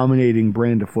dominating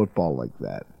brand of football like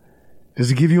that.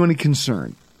 Does it give you any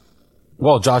concern?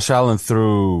 Well, Josh Allen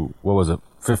threw,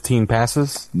 15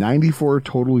 passes? 94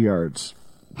 total yards.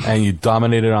 And you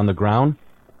dominated on the ground?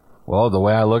 Well, the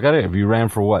way I look at it, if you ran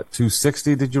for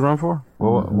 260 did you run for?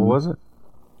 What was it?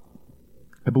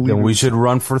 I believe then we should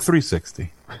run for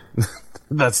 360.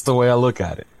 That's the way I look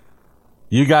at it.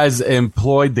 You guys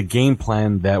employed the game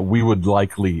plan that we would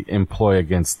likely employ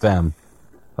against them.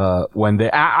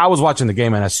 I was watching the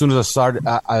game, and as soon as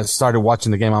I started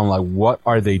watching the game, I'm like, what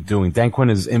are they doing? Dan Quinn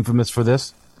is infamous for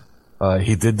this.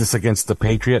 He did this against the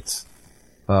Patriots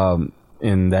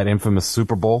in that infamous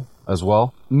Super Bowl as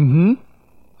well.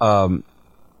 Mm-hmm.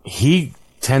 He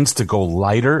tends to go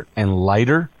lighter and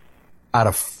lighter out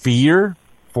of fear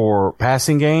for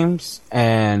passing games,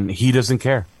 and he doesn't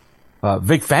care.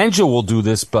 Vic Fangio will do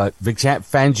this, but Vic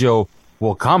Fangio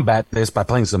will combat this by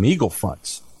playing some eagle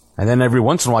fronts. And then every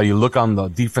once in a while, you look on the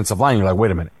defensive line, you're like,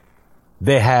 wait a minute.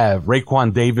 They have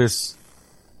Raekwon Davis,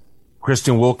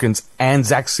 Christian Wilkins, and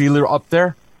Zach Sealer up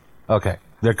there. Okay.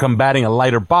 They're combating a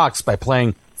lighter box by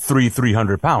playing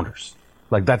 300-pounders.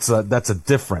 Like that's a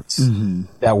difference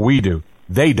that we do.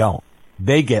 They don't.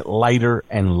 They get lighter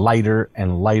and lighter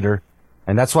and lighter.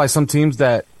 And that's why some teams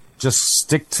that just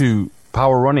stick to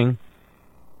power running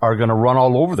are going to run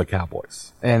all over the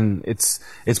Cowboys. And it's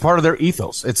part of their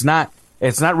ethos. It's not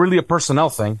really a personnel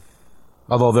thing,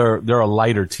 although they're a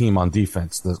lighter team on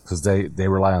defense because they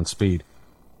rely on speed.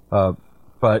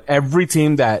 But every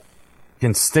team that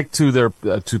can stick to their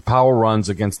to power runs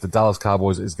against the Dallas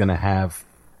Cowboys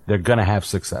they're gonna have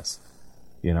success.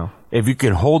 If you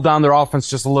can hold down their offense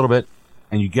just a little bit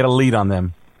and you get a lead on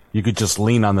them, you could just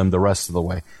lean on them the rest of the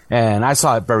way. And I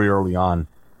saw it very early on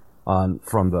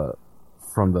from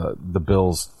the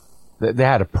Bills. They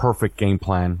had a perfect game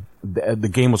plan. The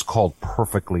game was called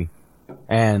perfectly.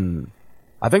 And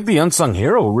I think the unsung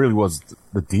hero really was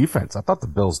the defense. I thought the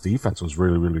Bills' defense was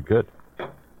really, really good.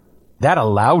 That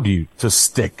allowed you to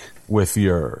stick with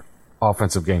your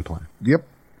offensive game plan. Yep.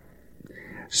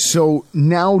 So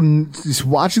now, just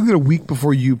watching it a week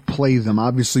before you play them,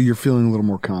 obviously you're feeling a little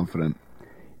more confident.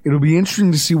 It'll be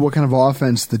interesting to see what kind of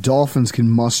offense the Dolphins can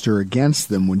muster against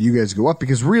them when you guys go up,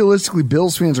 because realistically,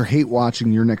 Bills fans are hate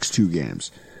watching your next two games.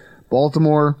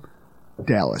 Baltimore,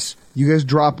 Dallas. You guys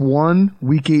drop one,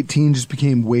 week 18 just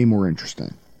became way more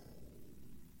interesting.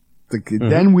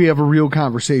 Then we have a real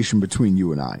conversation between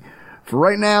you and I. For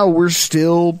right now, we're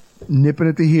still nipping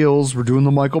at the heels. We're doing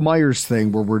the Michael Myers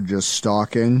thing where we're just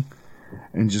stalking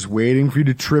and just waiting for you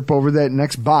to trip over that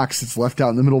next box that's left out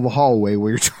in the middle of the hallway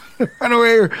where you're trying to run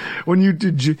away. Or when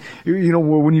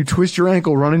when you twist your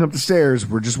ankle running up the stairs,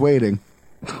 we're just waiting.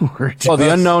 Well,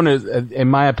 the unknown is, in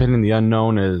my opinion,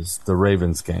 the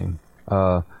Ravens game.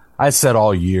 I said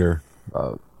all year,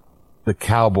 the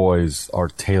Cowboys are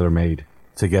tailor-made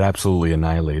to get absolutely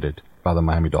annihilated by the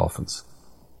Miami Dolphins.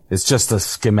 It's just a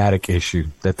schematic issue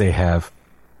that they have.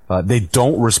 They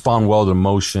don't respond well to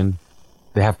motion.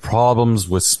 They have problems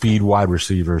with speed wide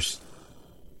receivers.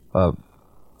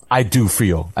 I do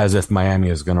feel as if Miami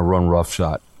is going to run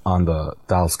roughshod on the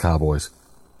Dallas Cowboys.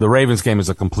 The Ravens game is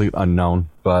a complete unknown,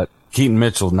 but Keaton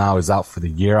Mitchell now is out for the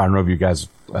year. I don't know if you guys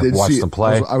have watched him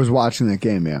play. I was watching that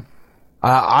game, yeah.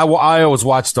 I always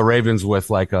watch the Ravens with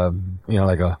like a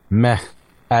meh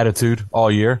attitude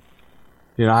all year.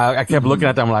 I kept looking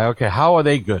at them like, okay, how are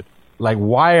they good? Like,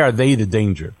 why are they the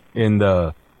danger in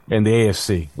the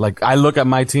AFC? Like, I look at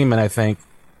my team and I think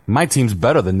my team's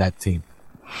better than that team.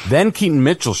 Then Keaton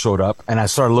Mitchell showed up and I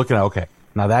started looking at, okay,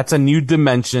 now that's a new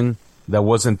dimension that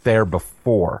wasn't there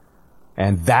before.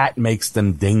 And that makes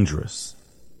them dangerous.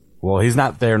 Well, he's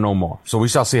not there no more. So we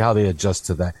shall see how they adjust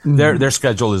to that. Their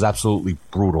schedule is absolutely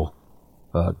brutal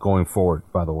going forward,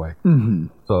 by the way.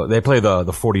 So they play the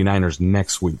 49ers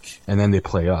next week, and then they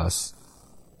play us.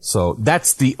 So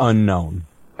that's the unknown.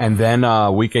 And then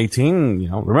week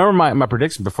 18, remember my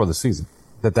prediction before the season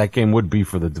that game would be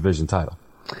for the division title.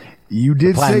 You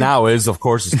did the plan say now is, of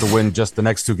course, is to win just the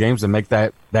next 2 games and make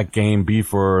that game be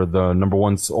for the number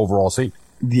 1 overall seed.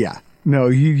 Yeah. No,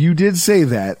 you did say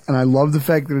that, and I love the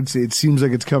fact that it seems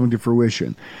like it's coming to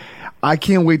fruition. I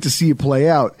can't wait to see it play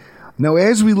out. Now,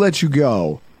 as we let you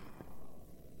go,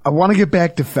 I want to get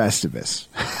back to Festivus,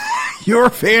 your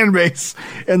fan base,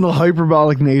 and the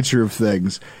hyperbolic nature of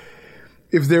things.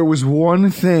 If there was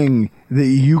one thing that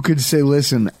you could say,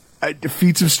 listen,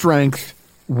 feats of strength,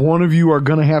 one of you are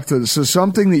going to have to, so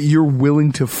something that you're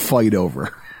willing to fight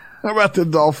over. How about the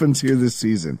Dolphins here this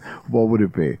season? What would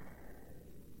it be?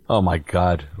 Oh my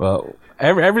God! Well,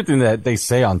 everything that they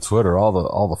say on Twitter,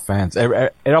 all the fans,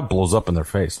 it all blows up in their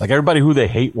face. Like everybody who they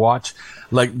hate watch.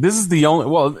 Like this is the only.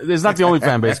 Well, it's not the only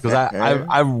fan base because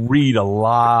I read a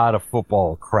lot of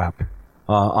football crap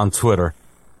on Twitter,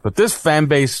 but this fan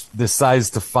base decides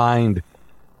to find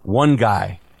one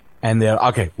guy. And they're,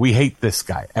 okay, we hate this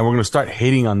guy, and we're going to start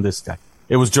hating on this guy.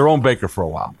 It was Jerome Baker for a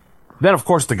while. Then, of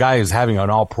course, the guy is having an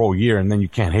all-pro year, and then you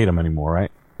can't hate him anymore, right?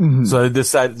 Mm-hmm. So they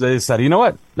decided, you know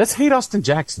what? Let's hate Austin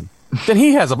Jackson. Then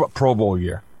he has a Pro Bowl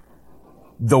year.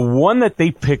 The one that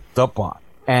they picked up on,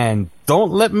 and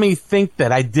don't let me think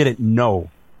that I didn't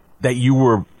know that you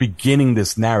were beginning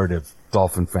this narrative,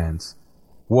 Dolphin fans,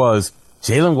 was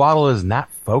Jalen Waddle is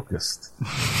not focused.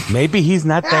 Maybe he's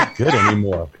not that good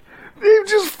anymore. They've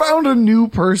just found a new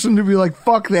person to be like,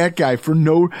 fuck that guy for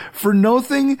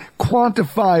nothing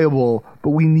quantifiable, but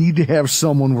we need to have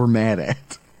someone we're mad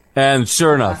at. And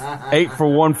sure enough, 8 for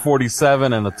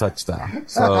 147 and a touchdown.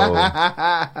 So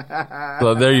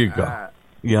there you go.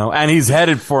 You know, and he's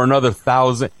headed for another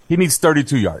 1,000. He needs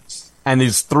 32 yards, and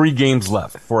there's 3 games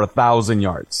left for 1,000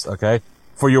 yards. Okay,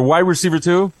 for your wide receiver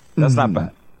too, that's not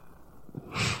bad.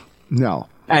 No,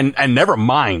 and never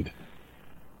mind.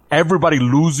 Everybody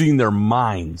losing their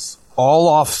minds all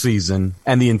off season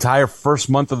and the entire first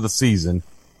month of the season.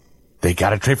 They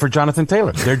got to trade for Jonathan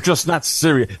Taylor. They're just not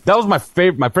serious. That was my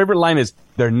favorite. My favorite line is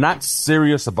they're not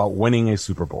serious about winning a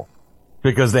Super Bowl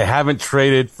because they haven't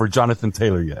traded for Jonathan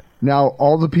Taylor yet. Now,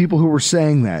 all the people who were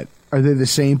saying that, are they the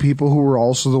same people who were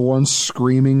also the ones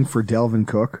screaming for Dalvin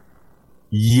Cook?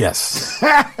 Yes.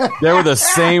 They were the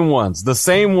same ones. The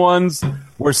same ones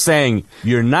were saying,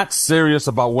 you're not serious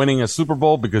about winning a Super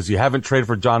Bowl because you haven't traded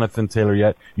for Jonathan Taylor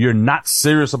yet. You're not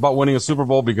serious about winning a Super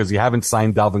Bowl because you haven't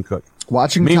signed Dalvin Cook.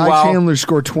 Watching Ty Chandler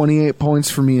score 28 points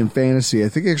for me in fantasy, I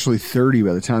think actually 30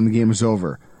 by the time the game was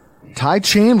over. Ty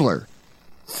Chandler,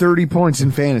 30 points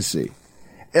in fantasy.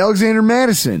 Alexander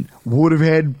Madison would have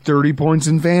had 30 points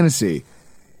in fantasy.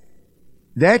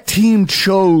 That team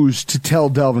chose to tell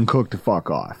Dalvin Cook to fuck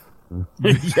off.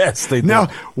 Yes, they did. Now,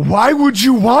 why would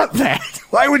you want that?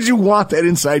 Why would you want that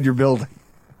inside your building?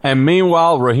 And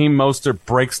meanwhile, Raheem Mostert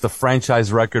breaks the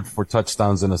franchise record for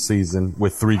touchdowns in a season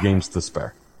with 3 games to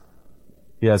spare.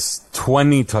 He has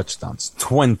 20 touchdowns.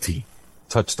 20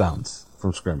 touchdowns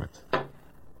from scrimmage.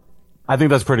 I think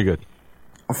that's pretty good.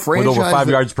 With over 5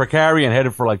 yards per carry and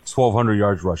headed for like 1,200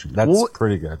 yards rushing. That's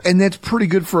pretty good. And that's pretty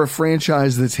good for a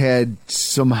franchise that's had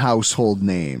some household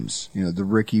names. You know, the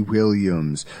Ricky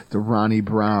Williams, the Ronnie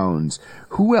Browns.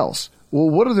 Who else? Well,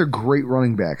 what are their great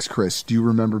running backs, Chris? Do you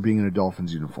remember being in a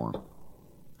Dolphins uniform?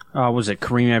 Was it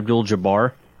Kareem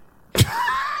Abdul-Jabbar?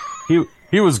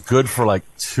 He was good for like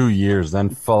 2 years, then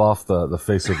fell off the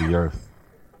face of the earth.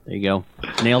 There you go.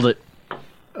 Nailed it.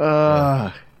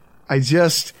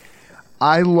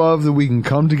 I love that we can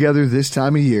come together this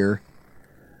time of year,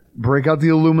 break out the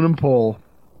aluminum pole,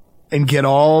 and get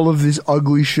all of this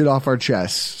ugly shit off our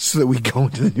chests so that we go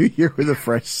into the new year with a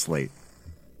fresh slate.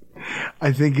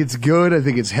 I think it's good. I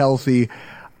think it's healthy.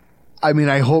 I mean,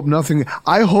 I hope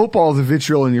all the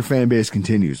vitriol in your fan base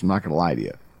continues. I'm not going to lie to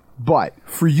you. But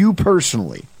for you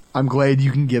personally, I'm glad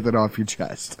you can get that off your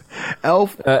chest.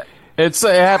 Elf? It's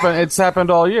happened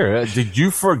all year. Did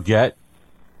you forget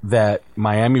that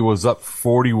Miami was up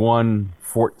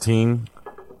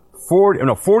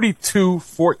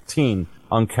 42-14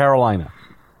 on Carolina,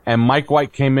 and Mike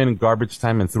White came in garbage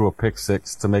time and threw a pick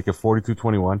 6 to make it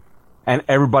 42-21, and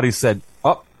everybody said,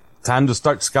 "Oh, time to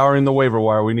start scouring the waiver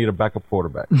wire. We need a backup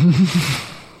quarterback."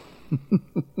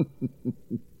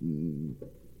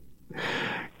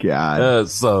 God.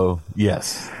 So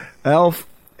yes, Elf.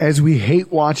 As we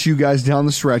hate watch you guys down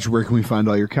the stretch, where can we find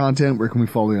all your content? Where can we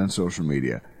follow you on social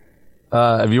media?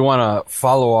 If you want to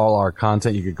follow all our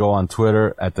content, you could go on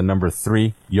Twitter at the number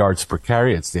 3 yards per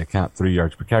carry. It's the account 3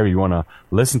 yards per carry. You want to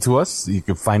listen to us, you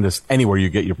can find us anywhere you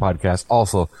get your podcast.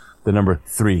 Also, the number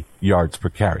 3 yards per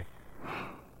carry.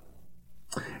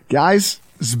 Guys,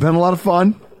 this has been a lot of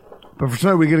fun, but for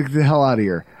tonight, we got to get the hell out of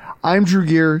here. I'm Drew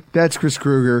Gear. That's Chris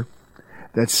Kruger.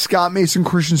 That's Scott Mason,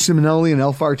 Christian Simonelli, and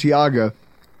Elf Artiaga.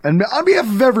 And on behalf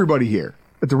of everybody here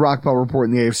at the Rockpile Report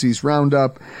and the AFC's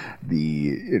Roundup,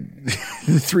 the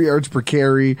 3 yards per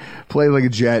carry, play like a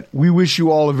jet, we wish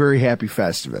you all a very happy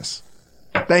Festivus.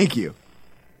 Thank you.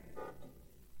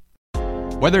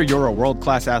 Whether you're a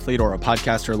world-class athlete or a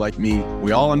podcaster like me,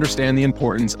 we all understand the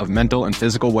importance of mental and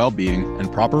physical well-being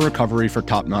and proper recovery for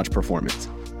top-notch performance.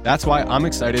 That's why I'm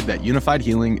excited that Unified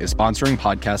Healing is sponsoring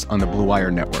podcasts on the Blue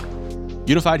Wire Network.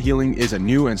 Unified Healing is a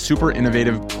new and super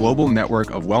innovative global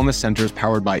network of wellness centers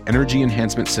powered by Energy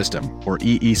Enhancement System, or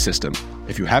EE System.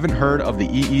 If you haven't heard of the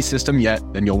EE System yet,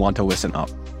 then you'll want to listen up.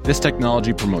 This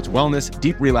technology promotes wellness,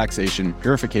 deep relaxation,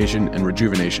 purification, and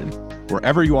rejuvenation.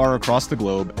 Wherever you are across the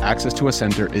globe, access to a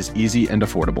center is easy and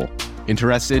affordable.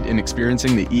 Interested in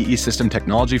experiencing the EE System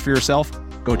technology for yourself?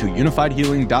 Go to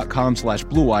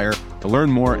unifiedhealing.com/bluewire to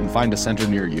learn more and find a center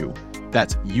near you.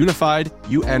 That's unified,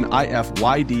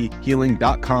 UNIFYD,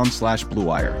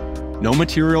 healing.com/bluewire. No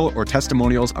material or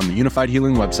testimonials on the Unified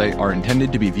Healing website are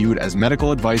intended to be viewed as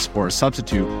medical advice or a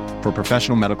substitute for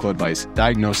professional medical advice,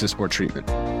 diagnosis, or treatment.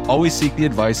 Always seek the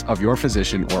advice of your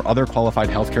physician or other qualified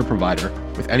healthcare provider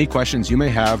with any questions you may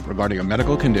have regarding a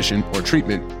medical condition or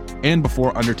treatment and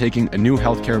before undertaking a new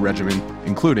healthcare regimen,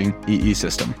 including EE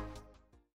System.